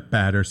cleanup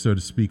batter, so to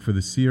speak, for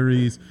the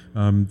series.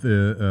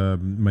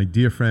 My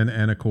dear friend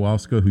Anna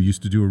Kowalska, who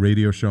used to do a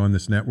radio show on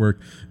this network,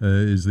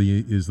 is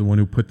the one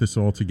who put this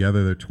all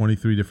together. There are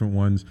 23 different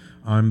ones.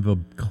 I'm the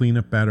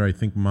cleanup batter. I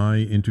think my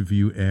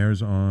interview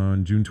airs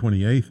on June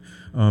 28th.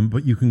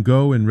 But you can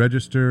go and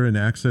register and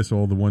access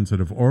all the ones that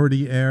have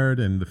already aired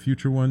and the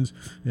future ones.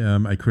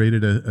 I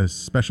created a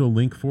special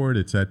link for it.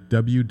 It's at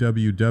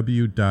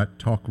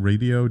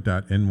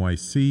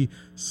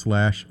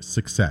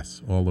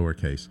www.talkradio.nyc/success, all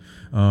lowercase.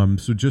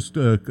 So just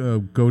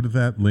go to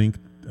that link.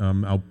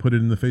 I'll put it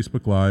in the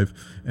Facebook Live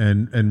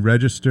and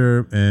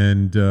register,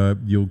 and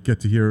you'll get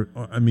to hear,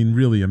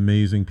 really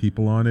amazing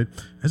people on it,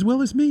 as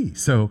well as me.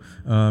 So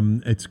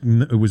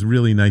it was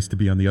really nice to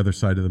be on the other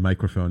side of the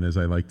microphone, as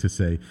I like to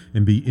say,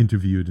 and be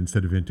interviewed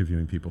instead of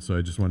interviewing people. So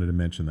I just wanted to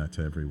mention that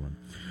to everyone.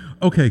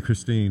 Okay,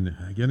 Christine,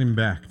 getting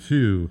back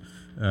to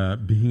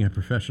being a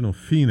professional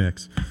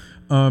phoenix.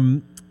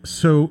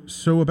 So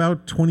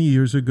about 20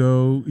 years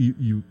ago,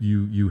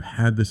 you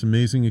had this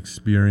amazing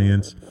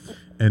experience.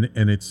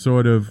 And it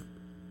sort of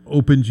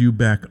opened you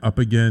back up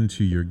again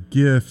to your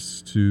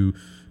gifts, to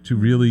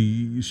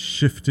really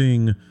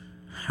shifting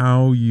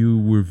how you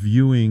were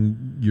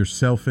viewing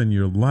yourself and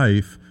your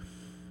life.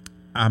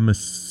 I'm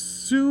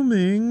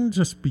assuming,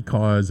 just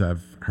because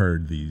I've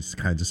heard these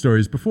kinds of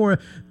stories before,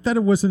 that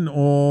it wasn't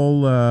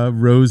all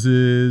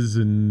roses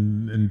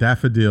and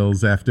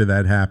daffodils after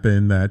that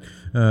happened, that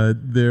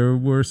there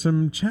were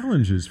some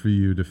challenges for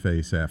you to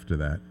face after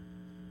that.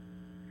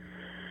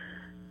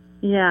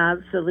 Yeah,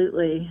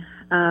 absolutely.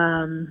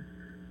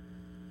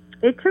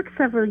 It took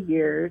several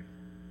years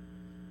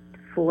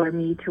for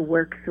me to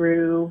work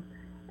through,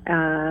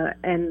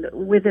 and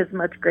with as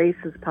much grace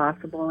as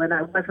possible. And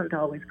I wasn't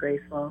always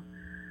graceful,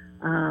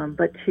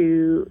 but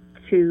to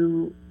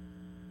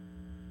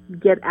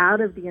get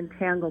out of the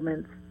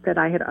entanglements that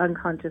I had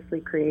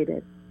unconsciously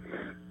created.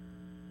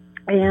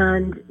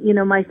 And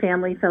my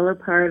family fell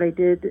apart. I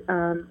did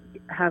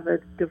have a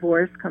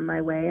divorce come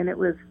my way, and it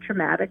was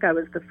traumatic. I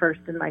was the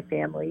first in my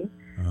family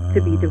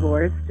to be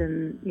divorced,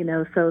 and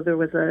so there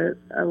was a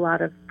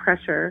lot of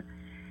pressure,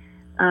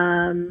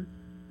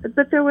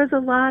 but there was a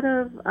lot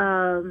of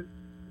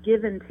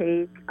give and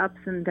take, ups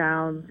and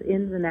downs,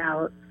 ins and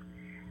outs,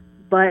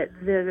 but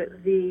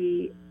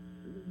the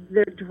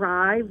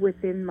drive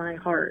within my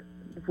heart,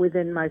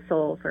 within my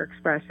soul for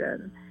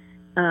expression,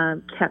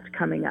 kept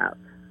coming up,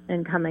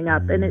 and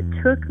it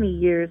took me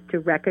years to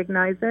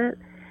recognize it.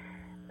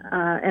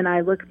 And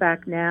I look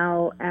back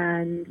now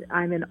and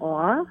I'm in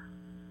awe,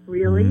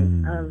 really,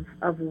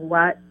 of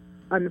what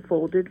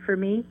unfolded for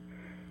me.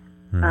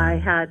 I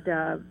had,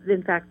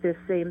 in fact, this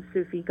same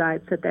Sufi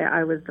guide said that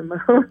I was the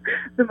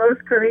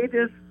most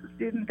courageous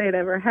student they'd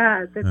ever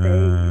had, that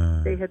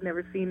they had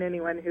never seen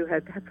anyone who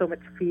had so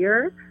much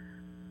fear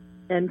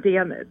and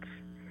damage.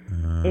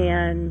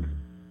 And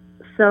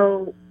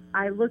so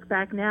I look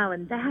back now,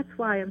 and that's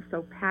why I'm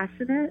so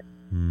passionate.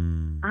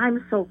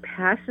 I'm so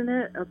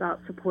passionate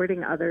about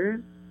supporting others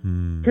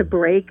to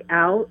break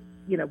out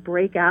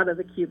of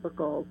the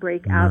cubicle,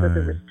 break out of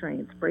the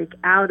restraints, break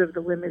out of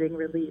the limiting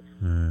beliefs,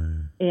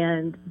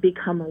 and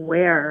become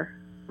aware,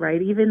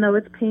 right? Even though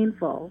it's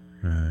painful,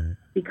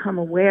 become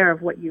aware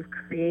of what you've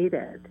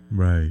created,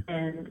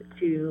 and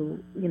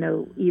to,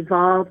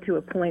 evolve to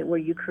a point where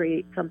you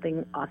create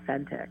something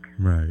authentic.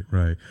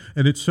 Right.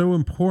 And it's so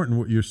important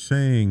what you're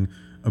saying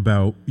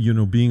about,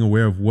 being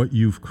aware of what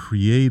you've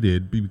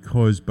created,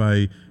 because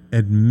by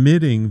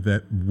admitting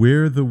that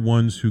we're the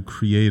ones who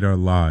create our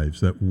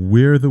lives, that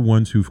we're the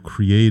ones who've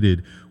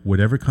created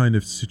whatever kind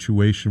of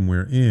situation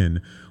we're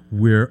in,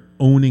 we're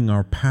owning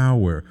our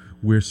power.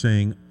 We're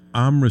saying,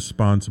 I'm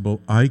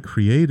responsible, I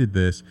created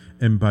this,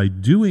 and by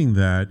doing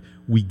that,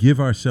 we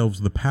give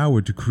ourselves the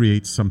power to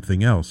create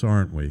something else,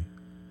 aren't we?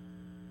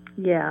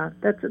 Yeah,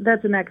 that's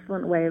an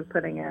excellent way of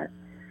putting it.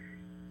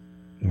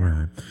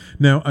 Right.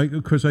 Now,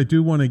 because I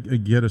do want to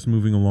get us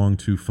moving along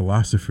to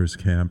Philosopher's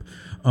Camp.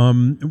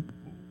 When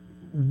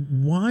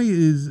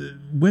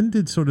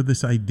did sort of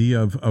this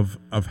idea of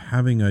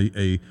having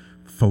a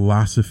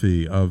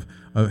philosophy, of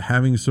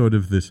having sort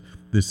of this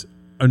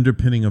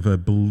underpinning of a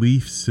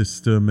belief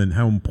system and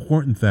how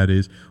important that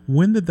is,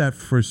 when did that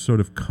first sort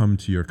of come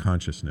to your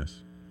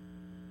consciousness?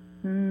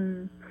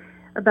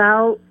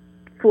 About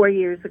 4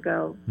 years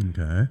ago.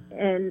 Okay.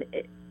 And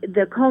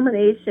the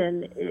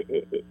culmination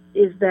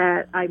is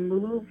that I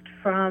moved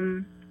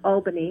from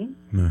Albany,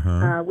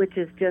 which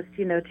is just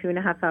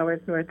 2.5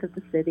 hours north of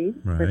the city,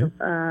 right.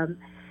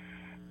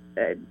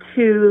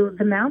 To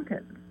the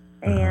mountains.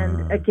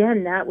 And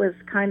again, that was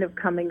kind of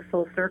coming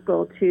full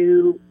circle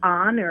to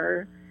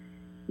honor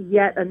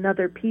yet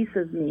another piece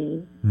of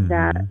me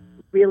that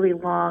really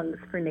longs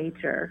for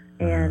nature.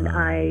 And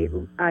I,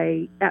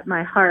 at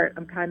my heart,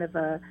 I'm kind of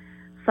a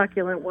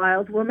succulent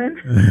wild woman.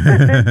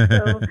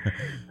 So,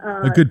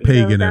 a good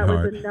pagan at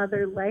heart. That was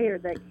another layer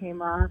that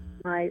came off.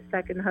 My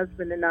second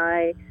husband and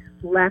I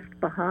left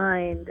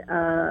behind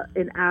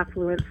an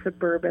affluent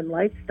suburban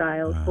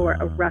lifestyle for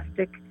a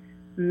rustic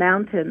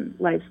mountain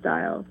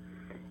lifestyle.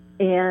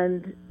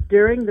 And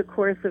during the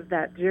course of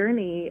that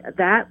journey,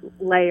 that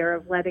layer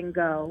of letting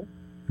go,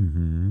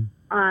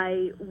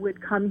 I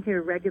would come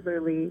here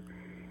regularly,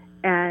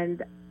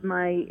 and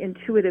my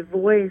intuitive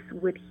voice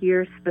would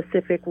hear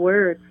specific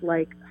words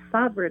like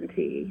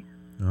sovereignty,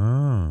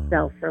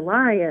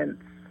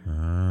 self-reliance,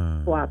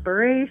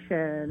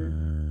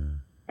 cooperation.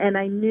 And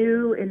I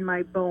knew in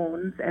my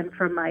bones and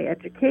from my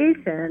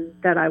education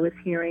that I was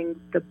hearing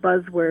the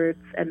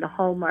buzzwords and the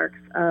hallmarks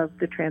of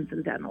the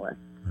transcendentalist.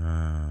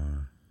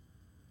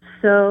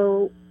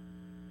 So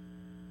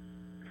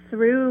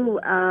through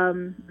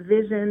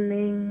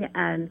visioning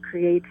and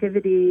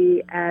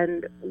creativity,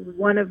 and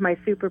one of my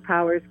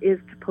superpowers is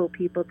to pull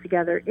people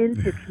together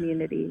into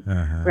community,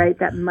 right?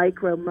 That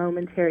micro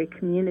momentary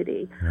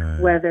community,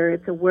 whether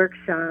it's a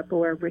workshop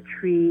or a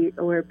retreat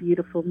or a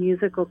beautiful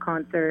musical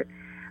concert.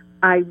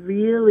 I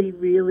really,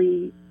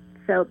 really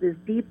felt this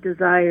deep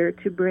desire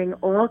to bring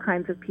all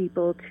kinds of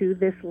people to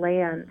this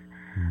land.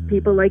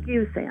 People like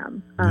you,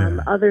 Sam,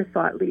 other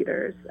thought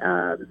leaders,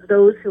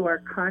 those who are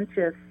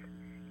conscious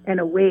and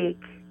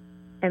awake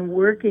and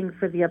working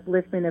for the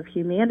upliftment of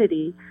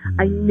humanity.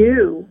 I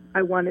knew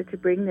I wanted to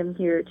bring them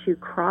here to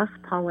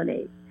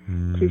cross-pollinate,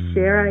 to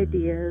share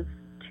ideas,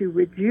 to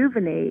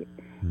rejuvenate,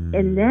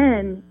 and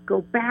then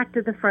go back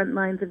to the front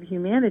lines of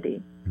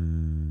humanity.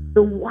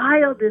 The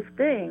wildest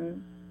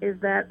thing is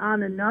that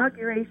on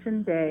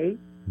Inauguration Day,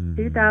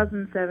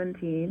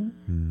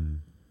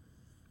 2017,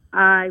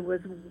 I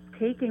was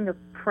taking a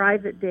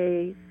private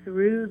day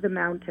through the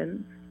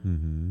mountains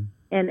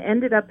and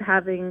ended up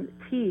having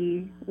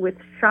tea with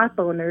shop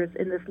owners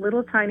in this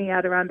little tiny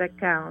Adirondack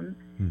town,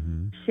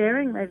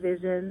 sharing my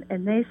vision,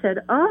 and they said,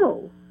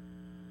 "Oh,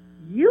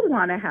 you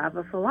want to have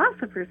a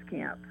philosopher's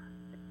camp."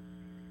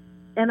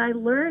 And I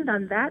learned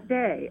on that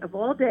day, of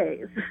all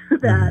days,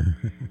 that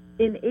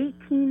in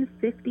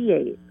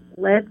 1858,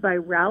 led by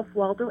Ralph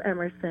Waldo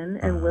Emerson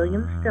and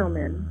William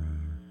Stillman,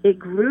 a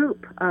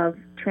group of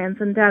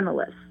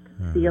transcendentalists,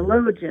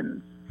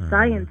 theologians,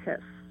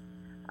 scientists,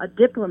 a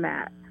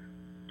diplomat,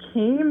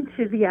 came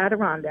to the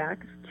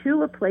Adirondacks,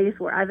 to a place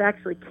where I've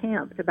actually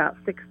camped about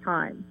 6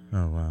 times.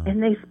 Oh, wow.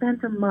 And they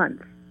spent a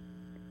month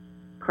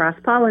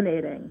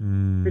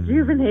cross-pollinating,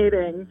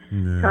 rejuvenating,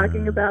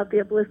 talking about the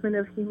upliftment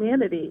of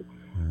humanity.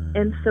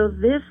 And so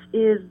this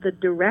is the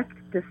direct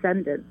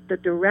descendant, the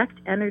direct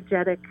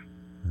energetic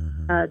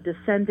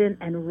descendant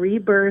and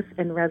rebirth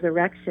and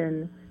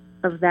resurrection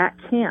of that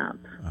camp.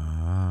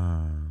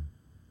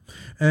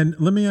 And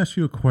let me ask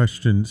you a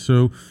question.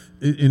 So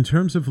in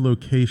terms of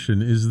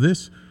location, is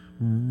this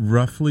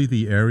roughly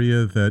the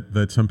area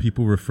that some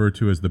people refer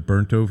to as the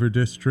burnt over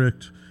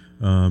district,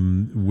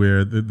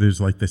 where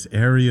there's like this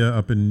area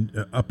up in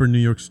upper New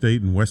York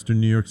State and western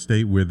New York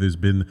State where there's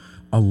been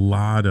a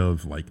lot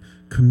of like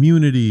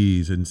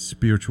communities and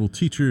spiritual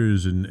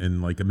teachers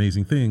and like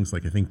amazing things.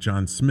 Like I think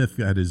John Smith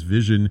had his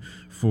vision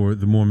for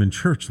the Mormon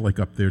church like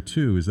up there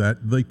too. Is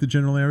that like the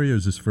general area, or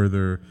is this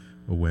further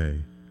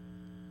away?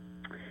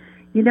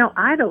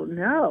 I don't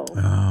know.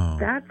 Oh.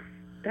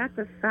 That's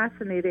a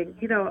fascinating,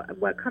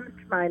 what comes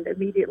to mind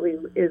immediately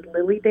is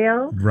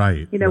Lilydale,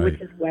 right,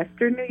 which is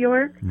western New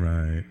York.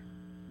 Right.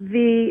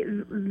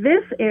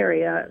 This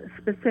area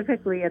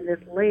specifically in this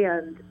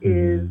land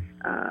is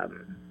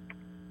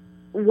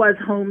was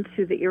home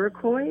to the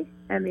Iroquois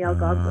and the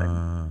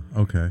Algonquin.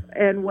 Okay.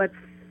 And what's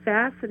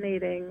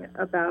fascinating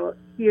about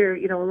here,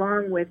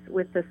 along with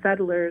the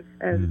settlers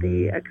and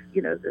the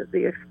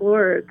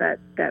explorers that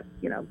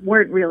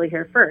weren't really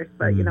here first,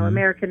 but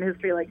American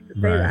history likes to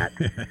say that.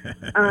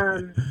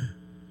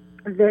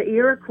 The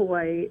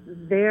Iroquois,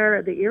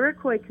 the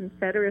Iroquois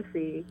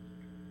Confederacy,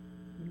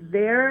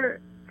 their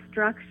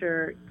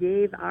structure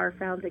gave our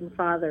founding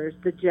fathers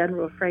the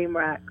general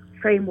framework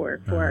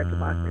for our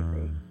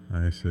democracy.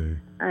 I see.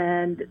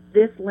 And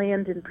this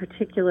land in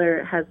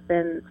particular has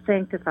been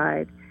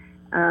sanctified.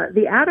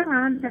 The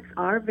Adirondacks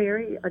are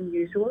very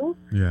unusual.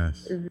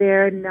 Yes.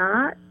 They're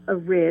not a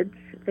ridge.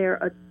 They're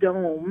a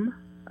dome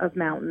of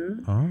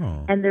mountains.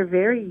 Oh. And they're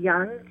very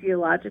young,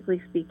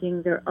 geologically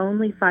speaking. They're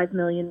only 5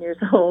 million years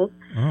old.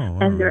 Oh, wow.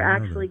 And they're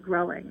actually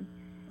growing.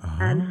 Oh.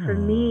 And for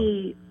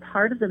me,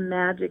 part of the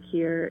magic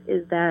here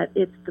is that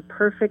it's the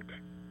perfect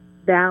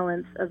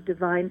balance of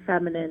divine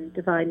feminine,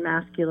 divine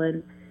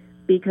masculine,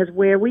 because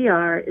where we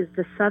are is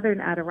the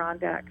southern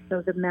Adirondacks,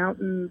 so the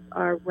mountains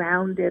are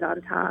rounded on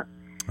top.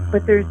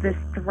 But there's this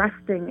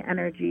thrusting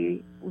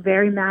energy,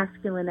 very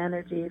masculine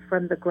energy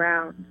from the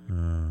ground.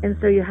 And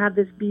so you have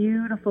this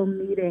beautiful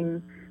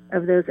meeting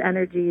of those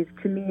energies,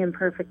 to me, in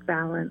perfect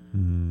balance.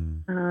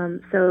 And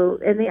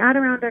the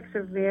Adirondacks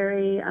are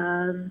very,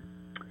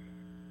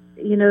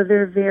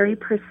 they're very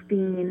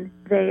pristine.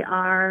 They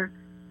are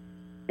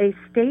a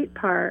state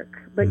park,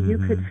 but you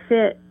could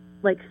fit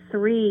like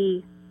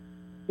 3,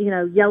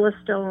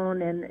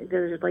 Yellowstone, and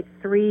there's like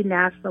 3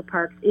 national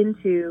parks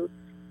into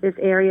this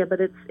area, but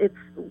it's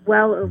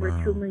well over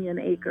 2 million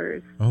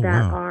acres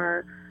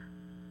are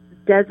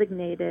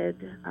designated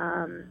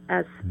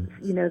as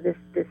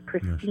this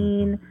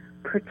pristine,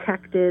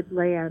 protected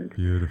land.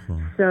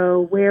 Beautiful.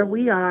 So where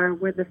we are,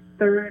 we're the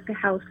 3rd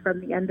house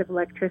from the end of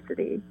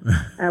electricity.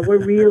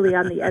 We're really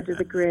on the edge of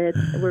the grid.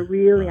 We're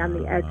really on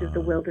the edge of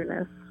the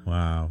wilderness.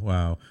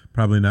 Wow.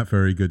 Probably not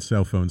very good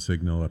cell phone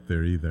signal up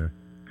there either.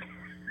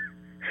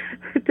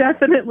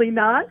 Definitely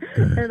not.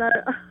 And I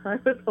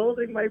was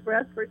holding my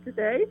breath for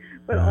today,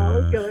 but all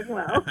is going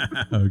well.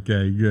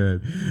 Okay,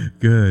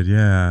 good.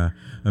 Yeah.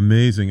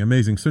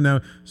 Amazing.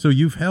 So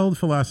you've held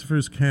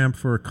Philosopher's Camp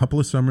for a couple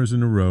of summers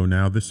in a row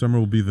now. This summer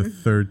will be the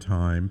 3rd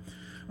time.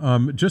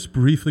 Just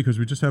briefly, because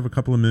we just have a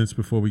couple of minutes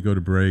before we go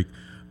to break,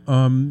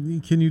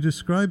 can you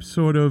describe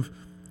sort of,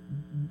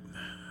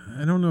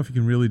 I don't know if you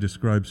can really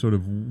describe sort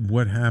of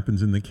what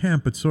happens in the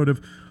camp, but sort of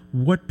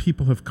what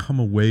people have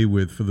come away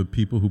with for the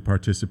people who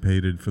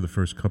participated for the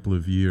first couple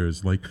of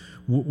years. Like,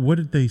 what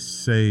did they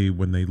say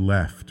when they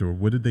left? Or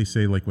what did they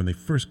say, like, when they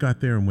first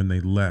got there and when they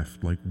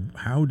left? Like,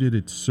 how did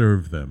it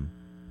serve them?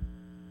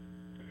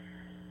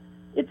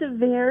 It's a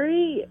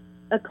very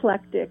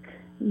eclectic,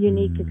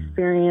 unique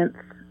experience.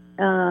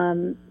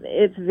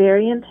 It's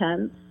very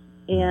intense,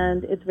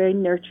 and it's very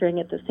nurturing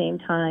at the same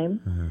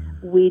time.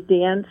 We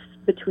dance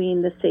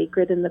between the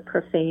sacred and the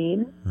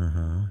profane.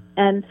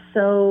 And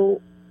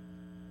so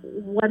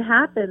what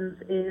happens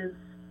is,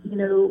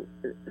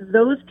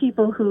 those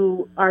people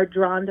who are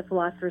drawn to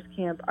Philosopher's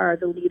Camp are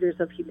the leaders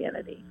of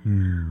humanity.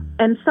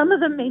 And some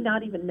of them may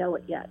not even know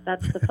it yet.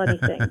 That's the funny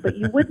thing. But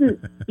you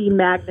wouldn't be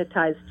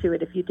magnetized to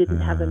it if you didn't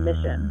have a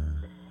mission.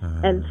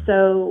 And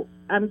so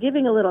I'm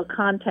giving a little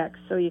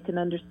context so you can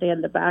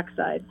understand the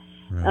backside.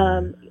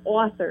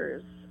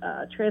 Authors,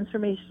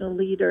 transformational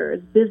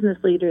leaders, business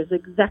leaders,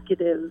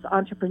 executives,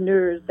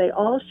 entrepreneurs, they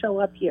all show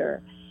up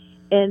here.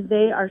 And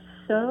they are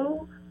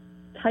so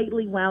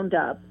tightly wound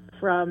up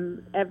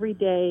from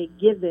everyday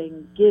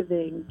giving,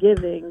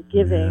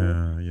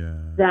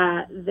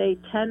 that they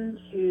tend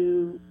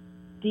to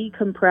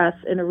decompress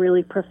in a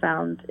really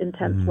profound,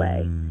 intense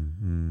way.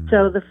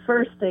 So the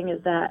first thing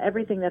is that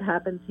everything that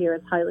happens here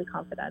is highly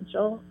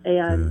confidential,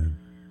 and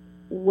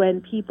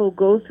when people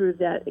go through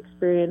that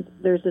experience,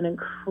 there's an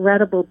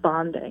incredible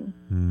bonding.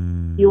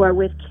 You are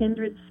with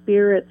kindred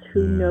spirits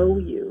who know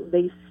you.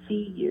 They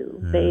see you.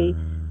 They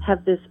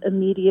have this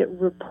immediate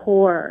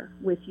rapport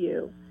with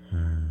you.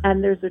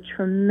 And there's a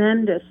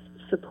tremendous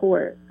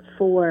support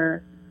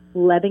for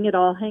letting it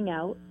all hang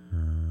out,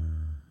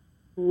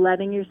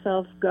 letting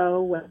yourself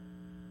go.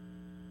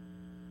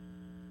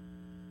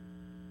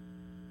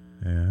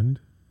 And?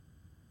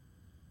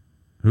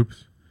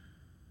 Oops.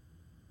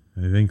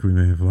 I think we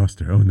may have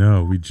lost her. Oh,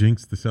 no. We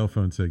jinxed the cell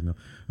phone signal.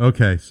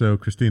 Okay, so,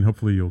 Christine,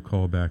 hopefully you'll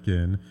call back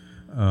in.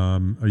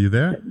 Are you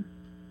there?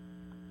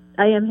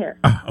 I am here.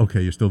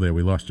 Okay, you're still there.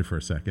 We lost you for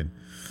a second.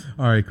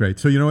 All right, great.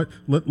 So you know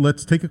what?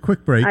 Let's take a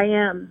quick break. I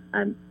am.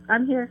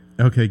 I'm here.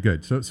 Okay,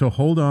 good. So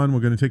hold on. We're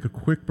going to take a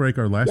quick break,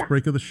 our last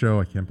break of the show.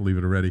 I can't believe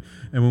it already.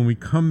 And when we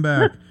come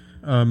back,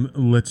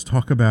 let's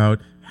talk about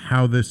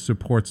how this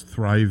supports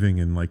thriving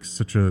in like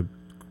such a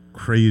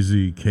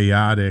crazy,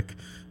 chaotic,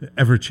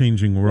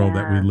 ever-changing world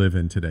that we live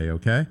in today,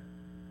 okay?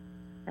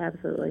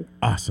 Absolutely.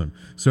 Awesome.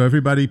 So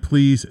everybody,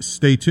 please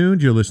stay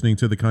tuned. You're listening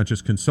to the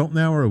Conscious Consultant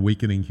Hour,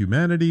 Awakening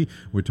Humanity.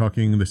 We're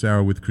talking this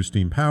hour with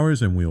Christine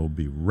Powers, and we'll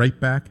be right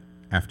back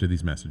after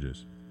these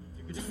messages.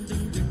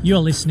 You're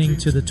listening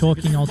to the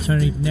Talking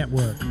Alternative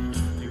Network.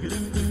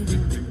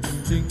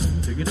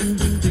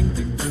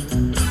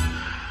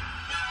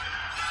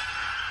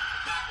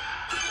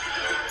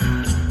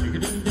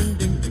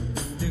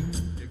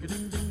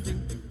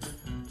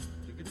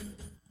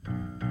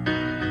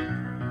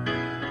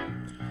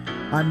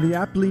 I'm the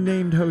aptly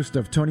named host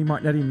of Tony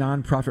Martignetti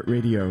Nonprofit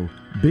Radio.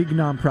 Big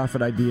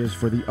nonprofit ideas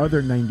for the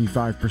other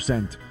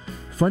 95%.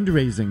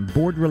 Fundraising,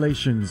 board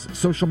relations,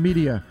 social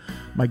media.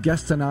 My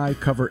guests and I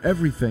cover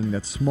everything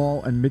that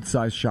small and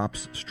mid-sized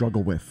shops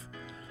struggle with.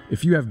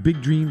 If you have big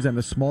dreams and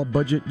a small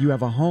budget, you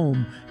have a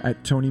home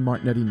at Tony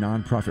Martignetti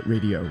Nonprofit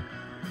Radio.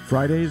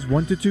 Fridays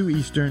 1 to 2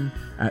 Eastern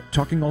at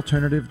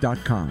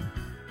talkingalternative.com.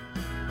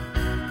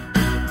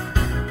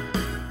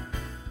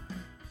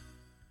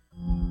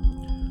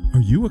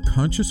 Are you a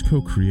conscious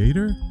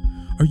co-creator?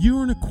 Are you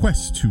on a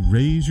quest to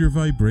raise your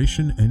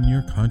vibration and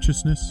your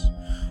consciousness?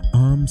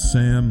 I'm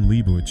Sam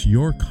Leibowitz,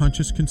 your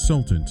conscious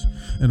consultant,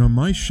 and on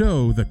my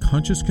show, The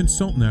Conscious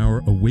Consultant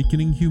Hour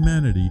Awakening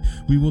Humanity,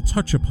 we will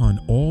touch upon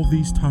all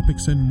these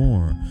topics and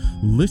more.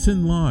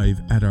 Listen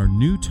live at our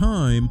new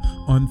time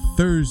on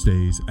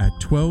Thursdays at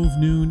 12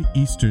 noon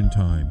Eastern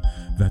Time.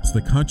 That's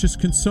The Conscious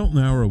Consultant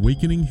Hour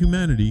Awakening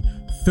Humanity,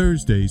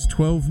 Thursdays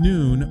 12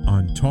 noon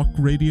on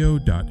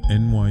talkradio.nyc.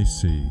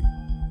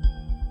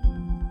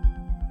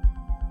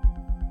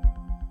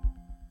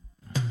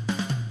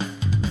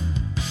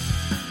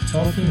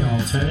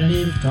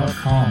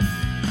 TalkingAlternative.com.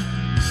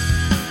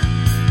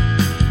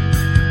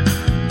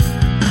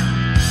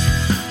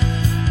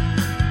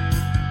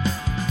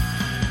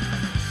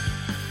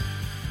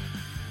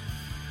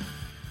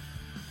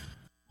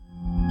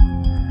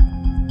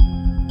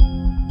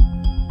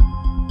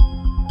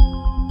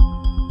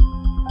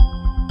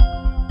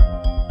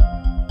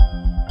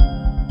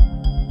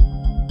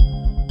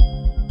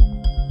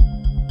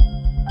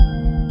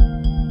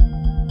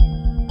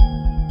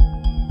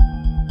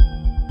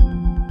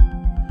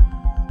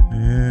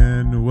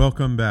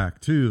 Welcome back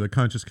to the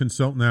Conscious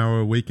Consultant Hour,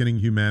 Awakening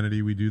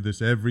Humanity. We do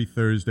this every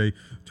Thursday,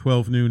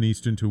 12 noon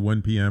Eastern to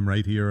 1 p.m.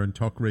 right here on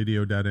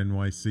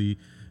talkradio.nyc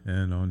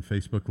and on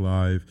Facebook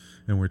Live.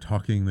 And we're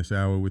talking this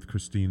hour with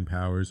Christine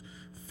Powers,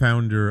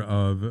 founder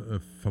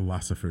of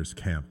Philosopher's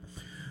Camp.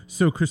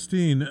 So,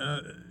 Christine,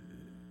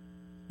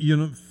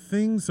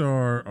 things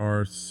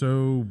are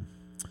so...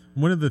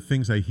 One of the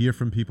things I hear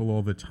from people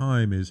all the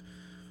time is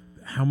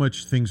how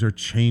much things are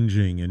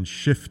changing and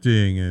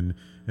shifting, and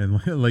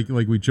like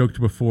we joked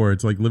before,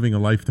 it's like living a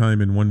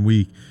lifetime in 1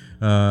 week.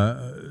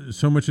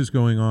 So much is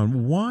going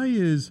on. Why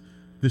is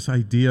this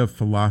idea of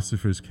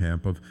Philosopher's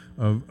Camp,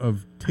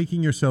 of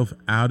taking yourself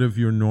out of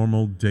your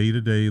normal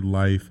day-to-day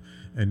life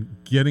and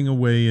getting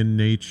away in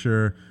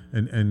nature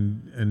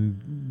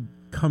and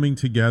coming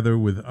together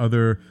with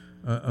other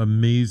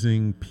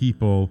amazing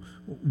people,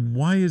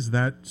 why is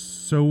that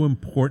so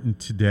important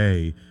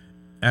today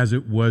as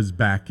it was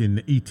back in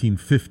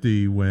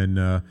 1850 when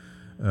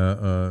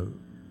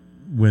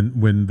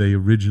they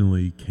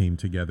originally came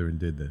together and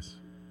did this?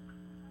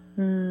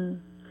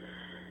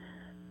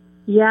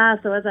 Yeah,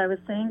 so as I was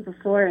saying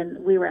before,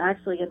 and we were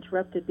actually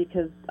interrupted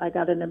because I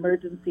got an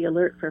emergency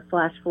alert for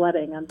flash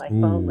flooding on my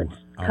phone, which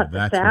cut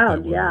the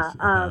sound. Yeah,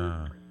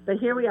 but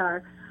here we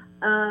are.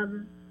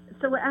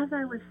 So as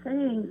I was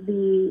saying,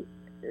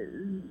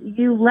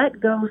 you let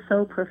go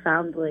so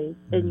profoundly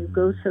and you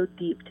go so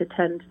deep to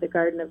tend to the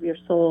garden of your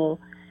soul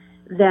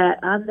that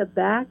on the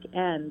back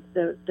end,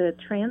 the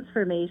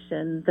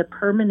transformation,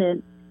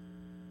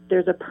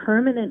 there's a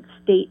permanent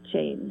state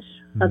change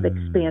of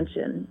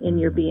expansion in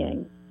your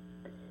being.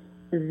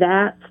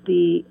 That's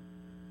the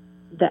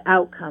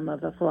outcome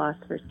of a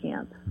philosopher's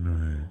camp.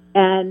 Right.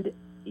 And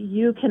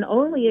you can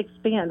only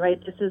expand, right?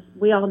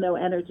 We all know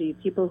energy.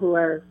 People who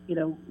are,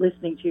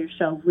 listening to your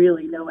show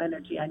really know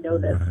energy. I know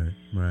this.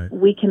 Right.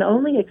 We can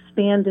only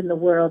expand in the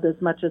world as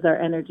much as our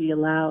energy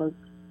allows.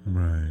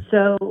 Right.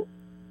 So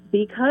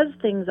because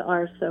things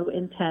are so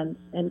intense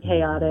and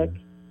chaotic,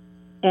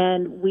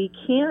 and we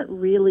can't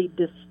really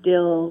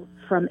distill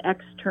from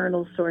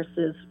external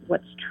sources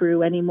what's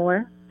true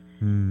anymore,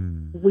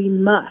 we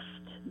must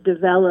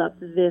develop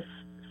this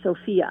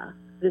Sophia,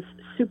 this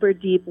super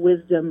deep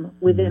wisdom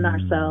within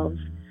ourselves.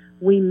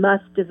 We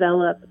must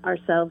develop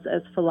ourselves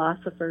as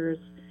philosophers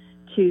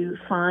to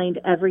find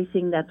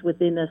everything that's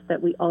within us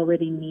that we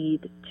already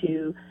need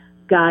to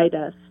guide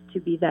us, to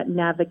be that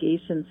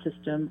navigation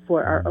system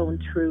for our own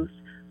truth,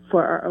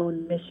 for our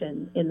own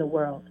mission in the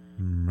world.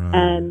 Right.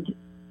 And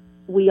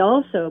we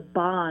also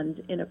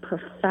bond in a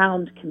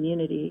profound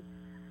community.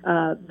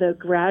 The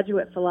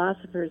graduate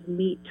philosophers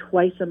meet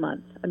twice a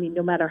month. I mean,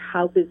 no matter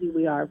how busy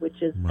we are,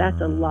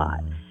 that's a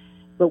lot.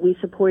 But we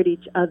support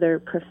each other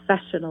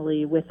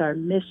professionally with our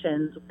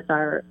missions, with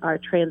our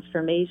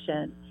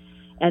transformation,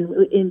 and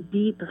in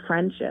deep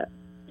friendship.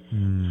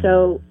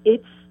 So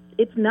it's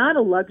not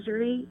a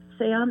luxury,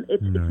 Sam.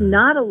 It's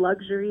not a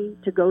luxury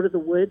to go to the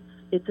woods.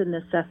 It's a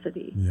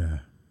necessity.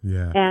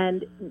 Yeah.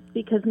 And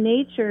because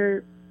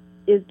nature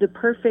is the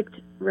perfect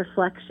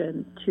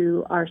reflection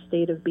to our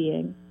state of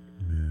being.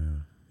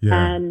 Yeah.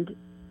 And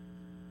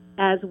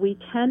as we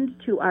tend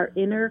to our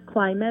inner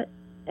climate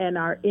and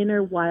our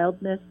inner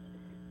wildness,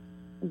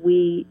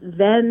 we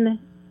then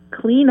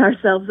clean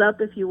ourselves up,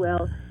 if you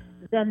will,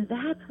 then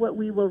that's what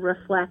we will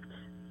reflect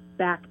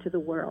back to the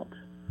world.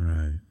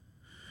 Right.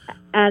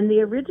 And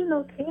the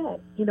original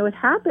camp, it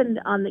happened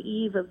on the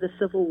eve of the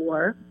Civil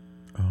War.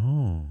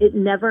 Oh. It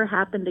never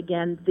happened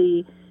again.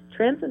 The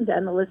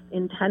Transcendentalists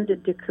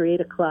intended to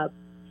create a club.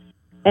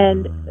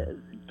 And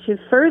to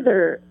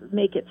further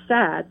make it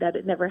sad that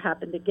it never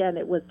happened again,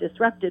 it was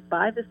disrupted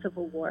by the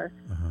Civil War.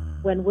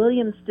 When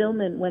William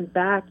Stillman went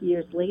back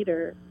years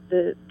later,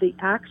 the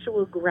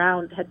actual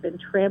ground had been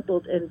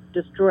trampled and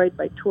destroyed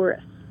by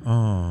tourists.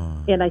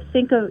 And I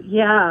think of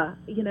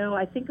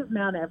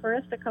Mount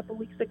Everest a couple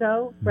weeks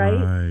ago,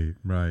 right?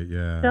 Right,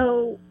 yeah.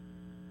 So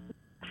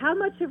how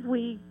much have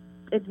we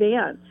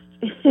advanced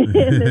in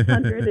this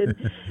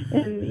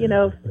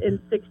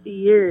 60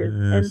 years.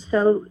 Yes. And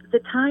so the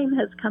time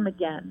has come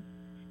again.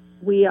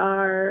 We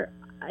are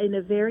in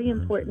a very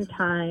important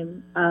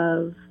time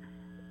of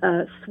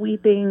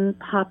sweeping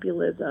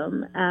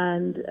populism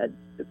and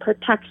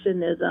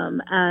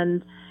protectionism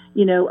and,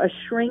 a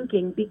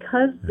shrinking,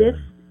 because this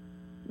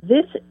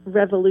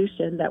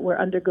revolution that we're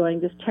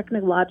undergoing, this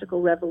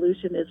technological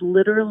revolution, is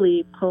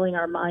literally pulling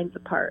our minds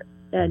apart.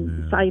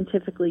 And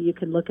scientifically, you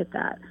can look at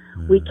that.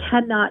 We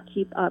cannot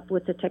keep up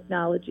with the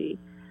technology,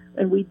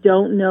 and we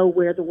don't know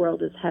where the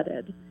world is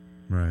headed.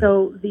 Right.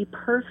 So the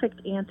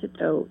perfect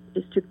antidote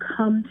is to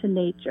come to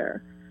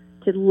nature,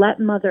 to let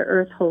Mother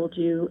Earth hold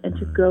you, and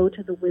to go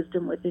to the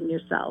wisdom within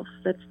yourself.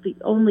 That's the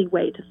only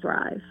way to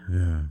thrive.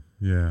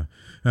 Yeah,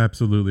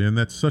 absolutely. And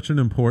that's such an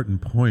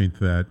important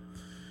point that,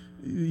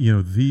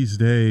 these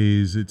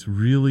days it's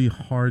really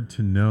hard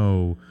to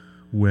know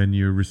when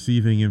you're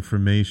receiving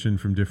information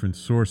from different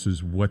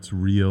sources, what's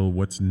real,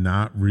 what's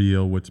not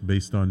real, what's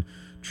based on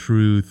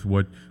truth,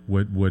 what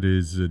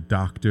is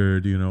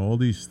doctored, all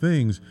these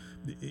things.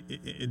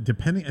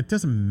 It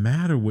doesn't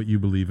matter what you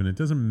believe in. It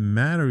doesn't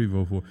matter who you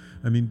vote for.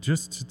 I mean,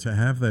 just to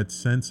have that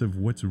sense of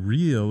what's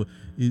real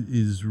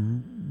is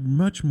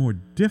much more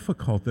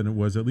difficult than it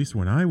was, at least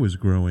when I was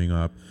growing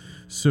up.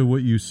 So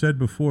what you said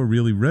before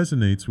really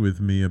resonates with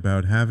me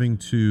about having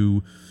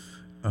to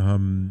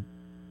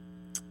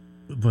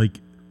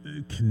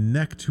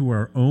connect to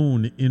our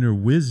own inner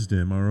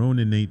wisdom, our own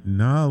innate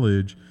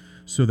knowledge,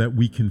 so that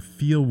we can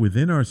feel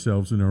within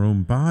ourselves in our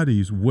own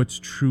bodies what's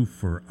true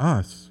for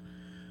us.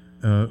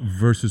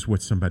 Versus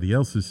what somebody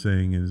else is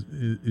saying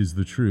is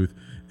the truth.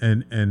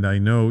 And I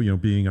know,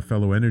 being a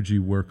fellow energy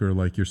worker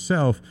like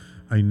yourself,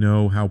 I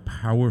know how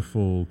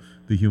powerful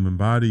the human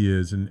body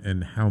is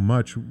and how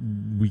much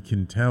we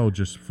can tell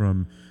just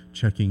from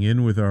checking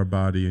in with our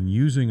body and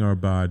using our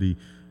body,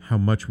 how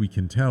much we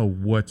can tell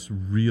what's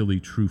really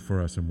true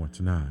for us and what's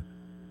not.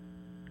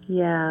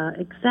 Yeah,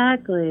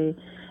 exactly.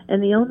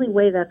 And the only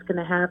way that's going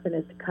to happen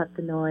is to cut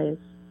the noise.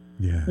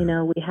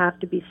 Yeah. We have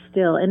to be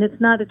still. And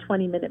it's not a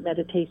 20-minute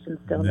meditation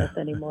stillness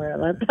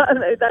anymore.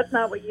 That's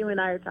not what you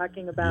and I are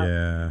talking about.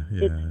 Yeah.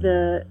 It's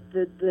the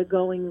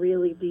going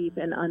really deep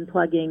and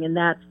unplugging. And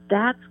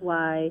that's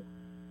why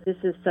this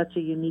is such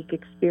a unique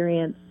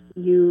experience.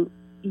 You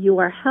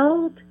are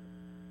held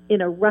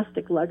in a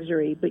rustic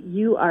luxury, but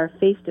you are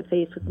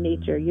face-to-face with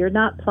nature. You're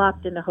not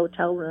plopped in a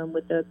hotel room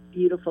with a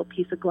beautiful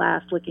piece of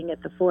glass looking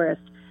at the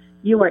forest.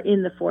 You are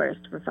in the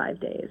forest for 5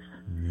 days.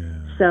 Yeah.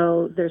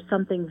 So there's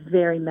something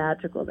very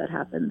magical that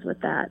happens with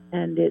that,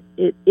 and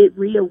it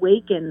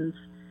reawakens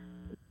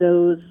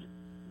those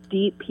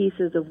deep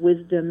pieces of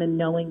wisdom and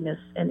knowingness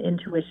and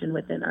intuition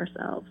within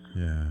ourselves.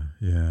 Yeah.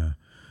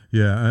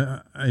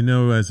 I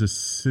know as a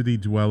city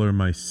dweller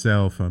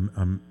myself,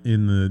 I'm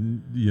in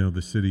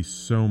the city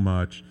so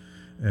much,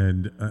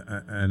 and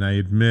I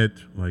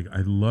admit,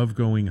 I love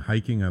going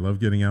hiking. I love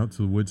getting out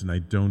to the woods, and I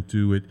don't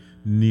do it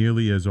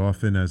nearly as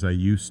often as I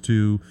used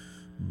to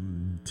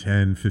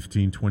 10,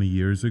 15, 20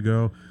 years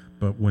ago.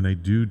 But when I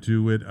do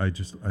it, I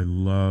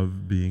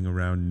love being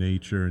around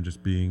nature and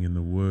just being in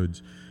the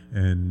woods.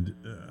 And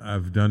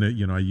I've done it,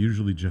 I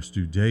usually just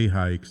do day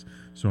hikes.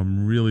 So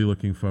I'm really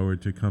looking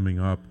forward to coming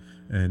up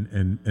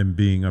and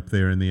being up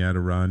there in the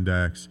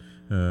Adirondacks,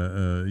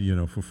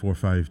 for 4 or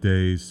 5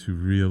 days to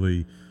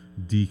really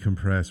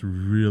decompress,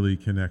 really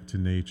connect to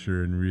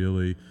nature, and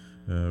really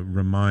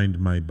remind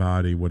my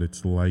body what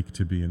it's like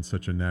to be in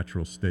such a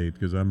natural state.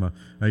 Because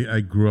I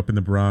grew up in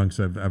the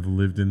Bronx. I've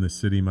lived in the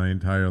city my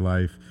entire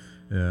life.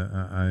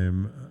 I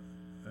am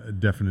a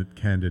definite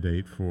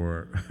candidate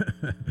for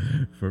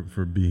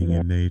for being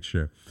in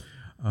nature.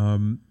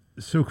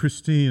 So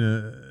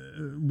Christina,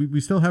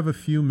 we still have a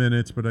few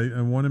minutes, but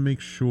I want to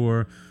make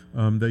sure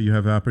that you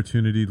have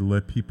opportunity to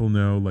let people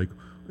know,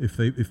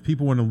 if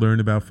people want to learn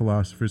about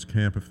Philosopher's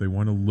Camp, if they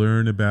want to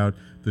learn about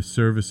the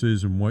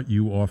services and what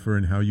you offer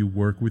and how you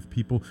work with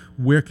people,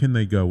 where can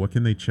they go? What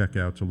can they check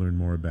out to learn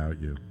more about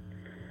you?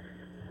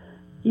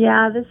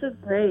 Yeah, this is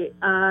great.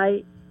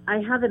 I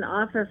have an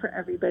offer for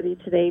everybody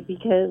today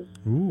because,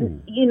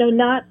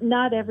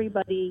 not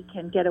everybody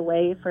can get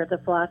away for the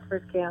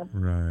Philosopher's Camp.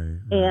 Right.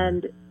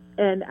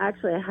 And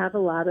actually, I have a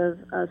lot of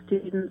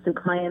students and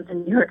clients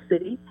in New York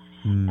City.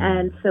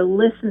 And so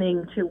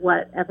listening to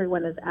what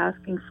everyone is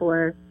asking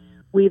for,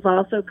 we've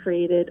also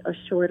created a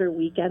shorter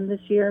weekend this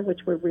year,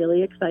 which we're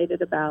really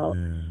excited about,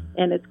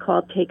 and it's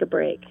called Take a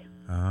Break.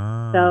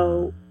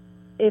 So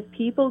if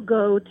people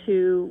go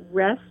to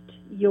Rest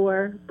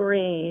Your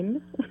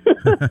Brain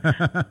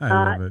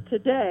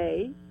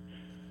today,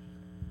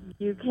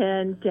 you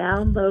can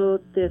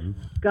download this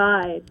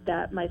guide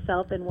that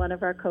myself and one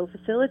of our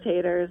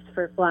co-facilitators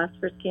for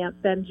Philosopher's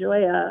Camp, Ben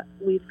Joya,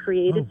 we've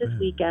created this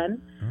weekend.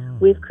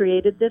 We've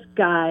created this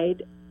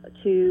guide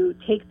to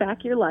take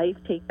back your life,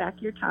 take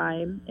back your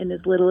time in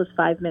as little as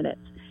 5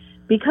 minutes.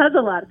 Because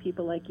a lot of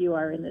people like you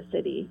are in the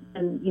city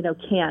and,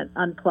 can't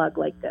unplug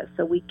like this.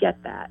 So we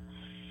get that.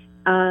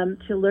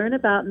 To learn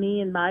about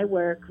me and my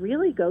work,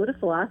 really go to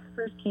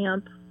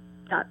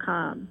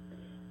philosopherscamp.com.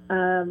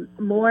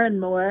 more and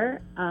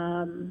more,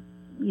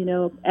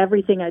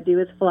 everything I do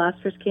is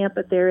Philosopher's Camp,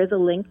 but there is a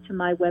link to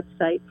my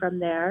website from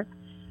there.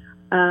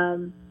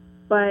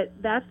 But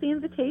that's the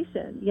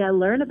invitation. Yeah,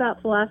 learn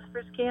about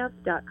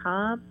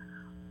philosopherscamp.com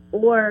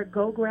or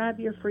go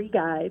grab your free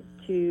guide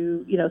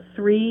to,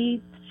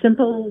 3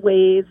 simple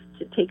ways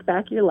to take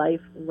back your life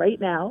right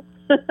now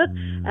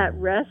at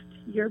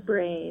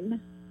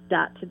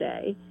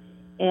restyourbrain.today.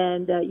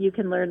 And you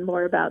can learn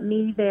more about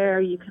me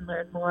there. You can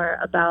learn more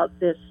about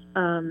this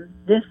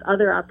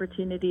other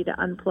opportunity to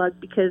unplug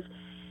because,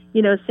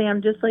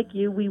 Sam, just like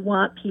you, we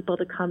want people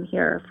to come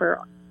here for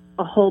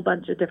a whole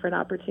bunch of different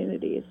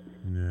opportunities.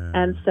 Yeah.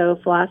 And so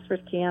Philosopher's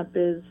Camp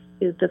is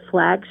the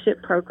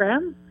flagship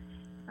program.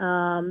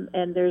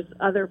 And there's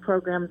other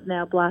programs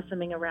now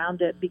blossoming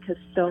around it because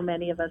so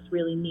many of us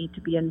really need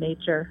to be in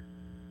nature.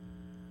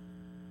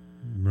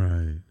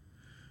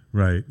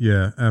 Right.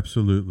 Yeah,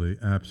 absolutely.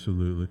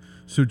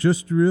 So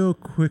just real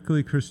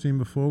quickly, Christine,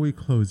 before we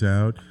close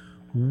out,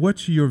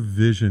 what's your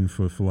vision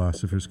for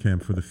Philosopher's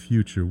Camp for the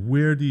future?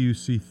 Where do you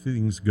see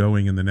things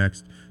going in the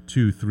next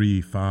 2, 3,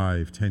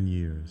 5, 10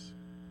 years?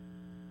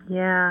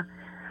 Yeah.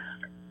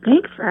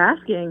 Thanks for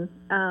asking.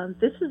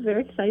 This is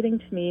very exciting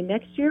to me.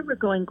 Next year, we're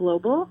going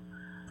global.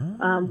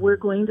 We're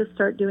going to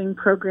start doing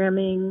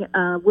programming.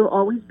 We'll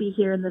always be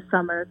here in the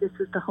summer. This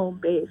is the home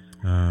base.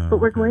 But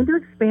we're going to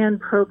expand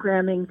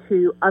programming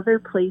to other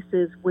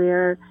places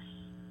where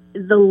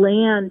the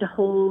land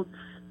holds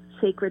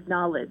sacred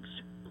knowledge.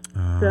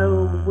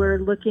 So we're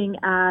looking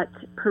at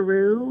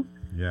Peru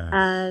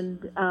and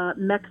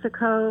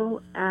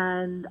Mexico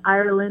and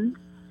Ireland.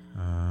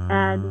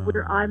 And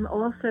I'm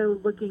also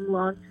looking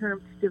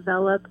long-term to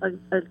develop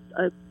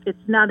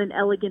it's not an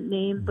elegant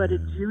name, but a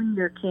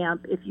junior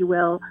camp, if you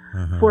will,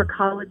 for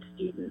college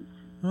students.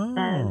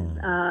 And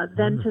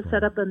then to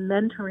set up a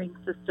mentoring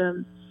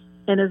system.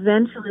 And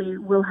eventually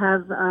we'll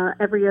have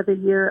every other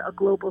year a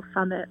global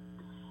summit.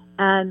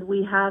 And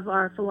we have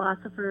our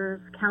Philosophers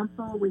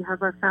Council. We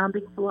have our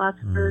founding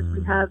philosophers.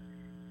 We have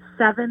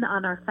 7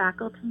 on our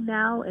faculty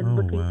now and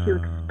looking to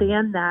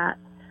expand that.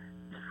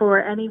 For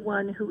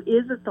anyone who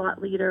is a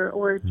thought leader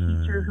or a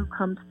teacher who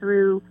comes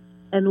through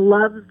and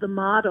loves the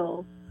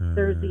model,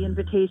 there's the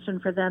invitation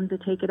for them to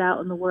take it out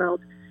in the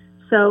world.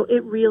 So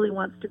it really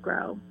wants to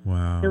grow.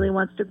 Wow. It really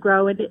wants to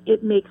grow, and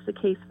it makes the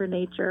case for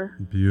nature.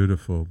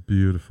 Beautiful.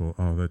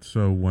 Oh, that's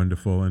so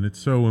wonderful, and it's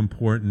so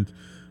important.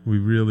 We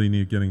really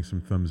need getting some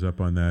thumbs up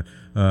on that.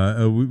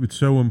 It's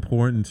so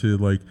important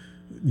to,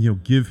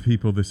 give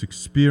people this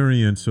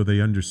experience so they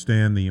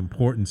understand the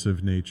importance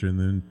of nature and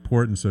the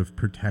importance of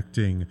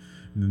protecting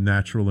the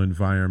natural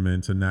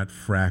environment and not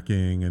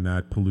fracking and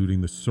not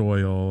polluting the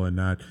soil and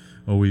not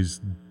always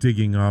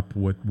digging up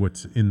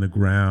what's in the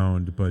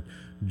ground, but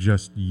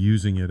just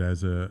using it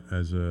as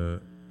a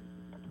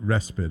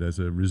respite, as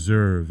a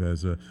reserve,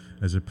 as a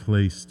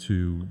place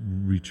to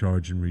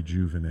recharge and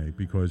rejuvenate.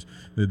 Because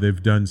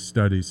they've done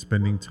studies,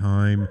 spending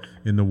time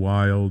in the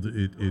wild,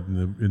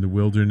 in the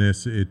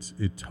wilderness,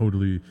 it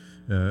totally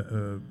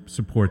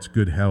supports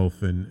good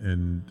health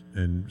and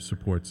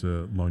supports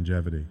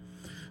longevity.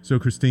 So,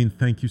 Christine,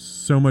 thank you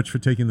so much for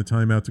taking the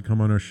time out to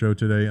come on our show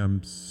today.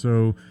 I'm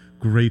so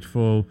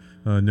grateful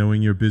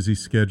knowing your busy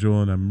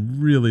schedule, and I'm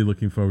really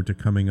looking forward to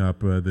coming up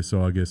this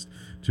August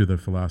to the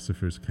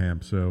Philosophers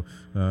Camp. So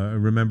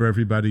remember,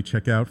 everybody,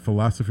 check out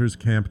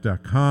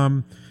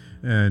philosopherscamp.com.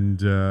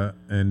 And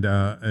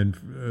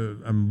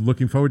I'm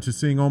looking forward to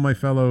seeing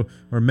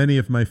many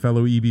of my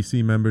fellow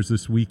EBC members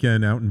this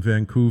weekend out in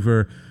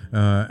Vancouver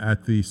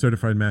at the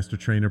Certified Master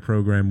Trainer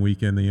Program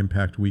weekend, the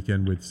Impact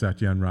Weekend with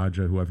Satyan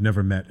Raja, who I've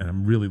never met, and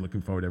I'm really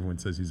looking forward. Everyone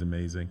says he's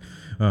amazing.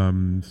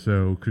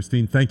 So,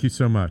 Christine, thank you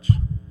so much.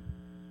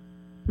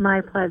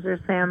 My pleasure,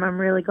 Sam. I'm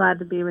really glad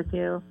to be with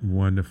you.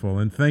 Wonderful.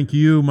 And thank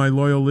you, my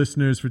loyal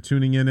listeners, for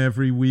tuning in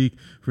every week,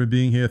 for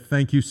being here.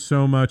 Thank you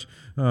so much.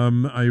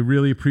 I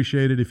really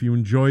appreciate it. If you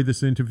enjoyed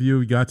this interview,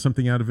 you got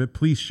something out of it,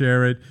 please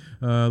share it.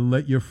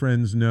 Let your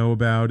friends know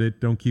about it.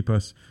 Don't keep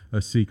us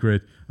a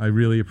secret. I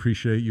really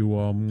appreciate you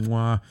all.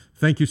 Mwah.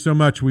 Thank you so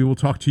much. We will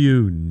talk to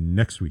you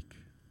next week.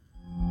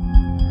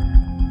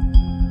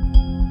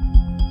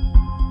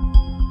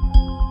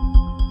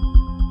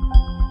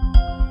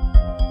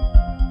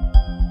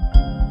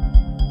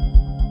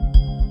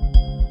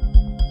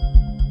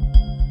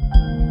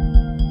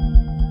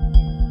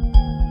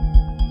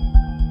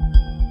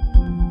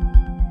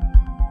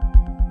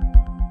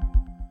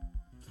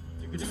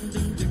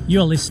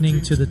 You're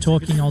listening to the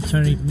Talking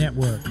Alternative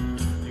Network.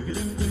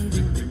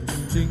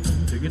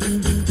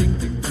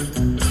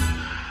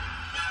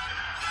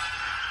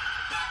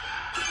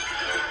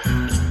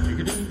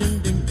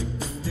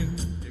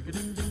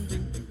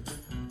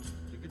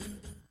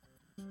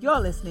 You're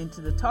listening to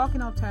the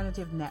Talking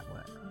Alternative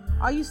Network.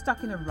 Are you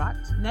stuck in a rut?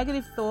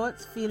 Negative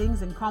thoughts,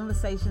 feelings, and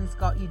conversations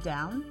got you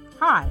down?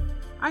 Hi,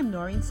 I'm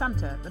Noreen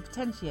Sumter, the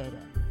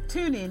Potentiator.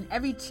 Tune in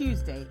every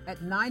Tuesday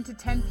at 9 to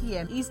 10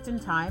 p.m. Eastern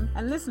Time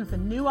and listen for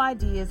new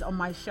ideas on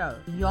my show,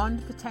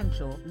 Beyond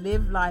Potential,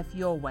 Live Life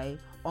Your Way,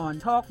 on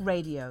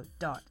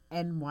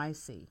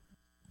talkradio.nyc.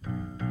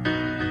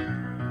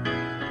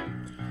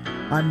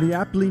 I'm the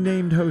aptly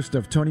named host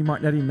of Tony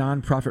Martignetti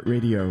Nonprofit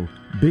Radio.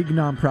 Big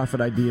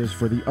nonprofit ideas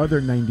for the other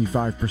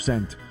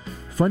 95%.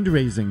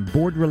 Fundraising,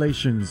 board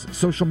relations,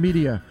 social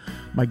media.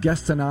 My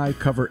guests and I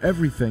cover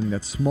everything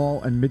that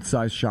small and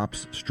mid-sized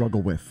shops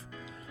struggle with.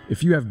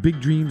 If you have big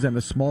dreams and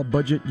a small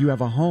budget, you have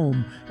a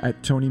home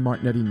at Tony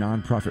Martignetti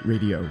Nonprofit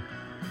Radio.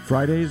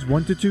 Fridays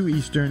 1 to 2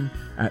 Eastern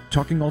at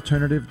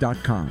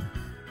talkingalternative.com.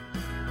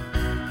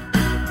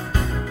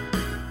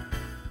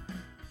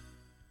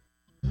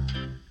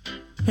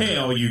 Hey,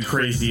 all you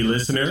crazy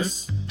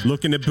listeners.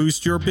 Looking to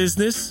boost your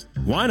business?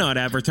 Why not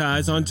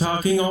advertise on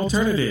Talking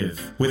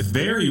Alternative with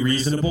very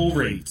reasonable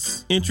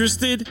rates?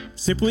 Interested?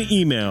 Simply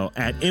email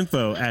at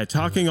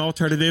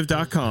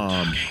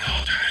info@talkingalternative.com.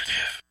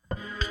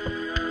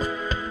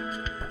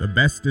 The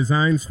best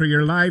designs for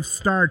your life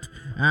start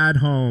at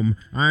home.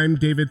 I'm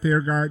David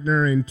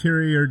Thiergartner,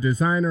 interior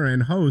designer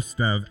and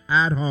host of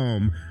At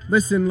Home.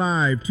 Listen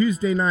live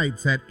Tuesday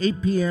nights at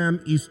 8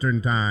 p.m.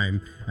 Eastern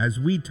Time as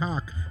we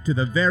talk to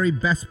the very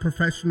best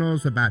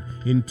professionals about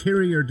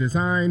interior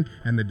design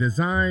and the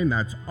design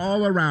that's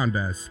all around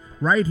us,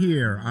 right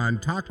here on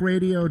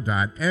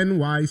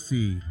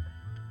talkradio.nyc.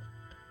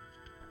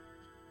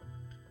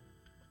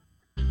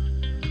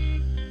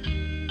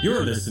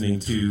 You're listening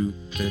to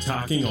the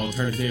Talking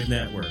Alternative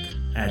Network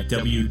at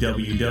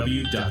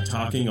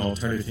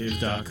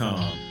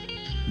www.talkingalternative.com.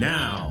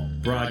 Now,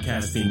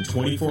 broadcasting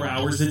 24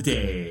 hours a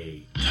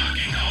day.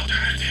 Talking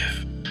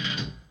Alternative.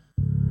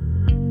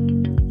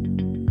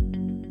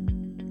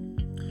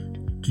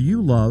 Do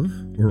you love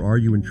or are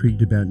you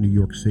intrigued about New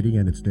York City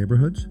and its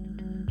neighborhoods?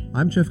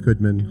 I'm Jeff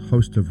Goodman,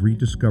 host of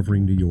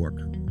Rediscovering New York,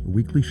 a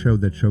weekly show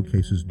that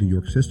showcases New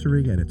York's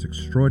history and its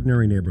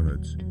extraordinary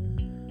neighborhoods.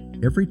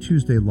 Every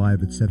Tuesday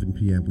live at 7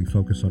 p.m., we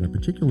focus on a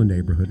particular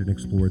neighborhood and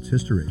explore its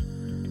history,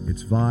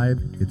 its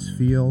vibe, its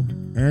feel,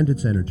 and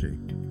its energy.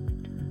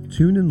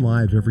 Tune in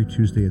live every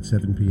Tuesday at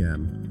 7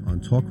 p.m.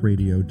 on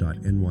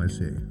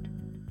talkradio.nyc.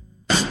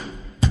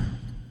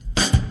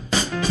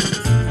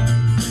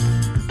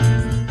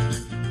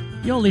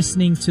 You're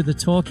listening to the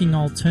Talking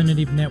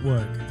Alternative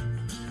Network.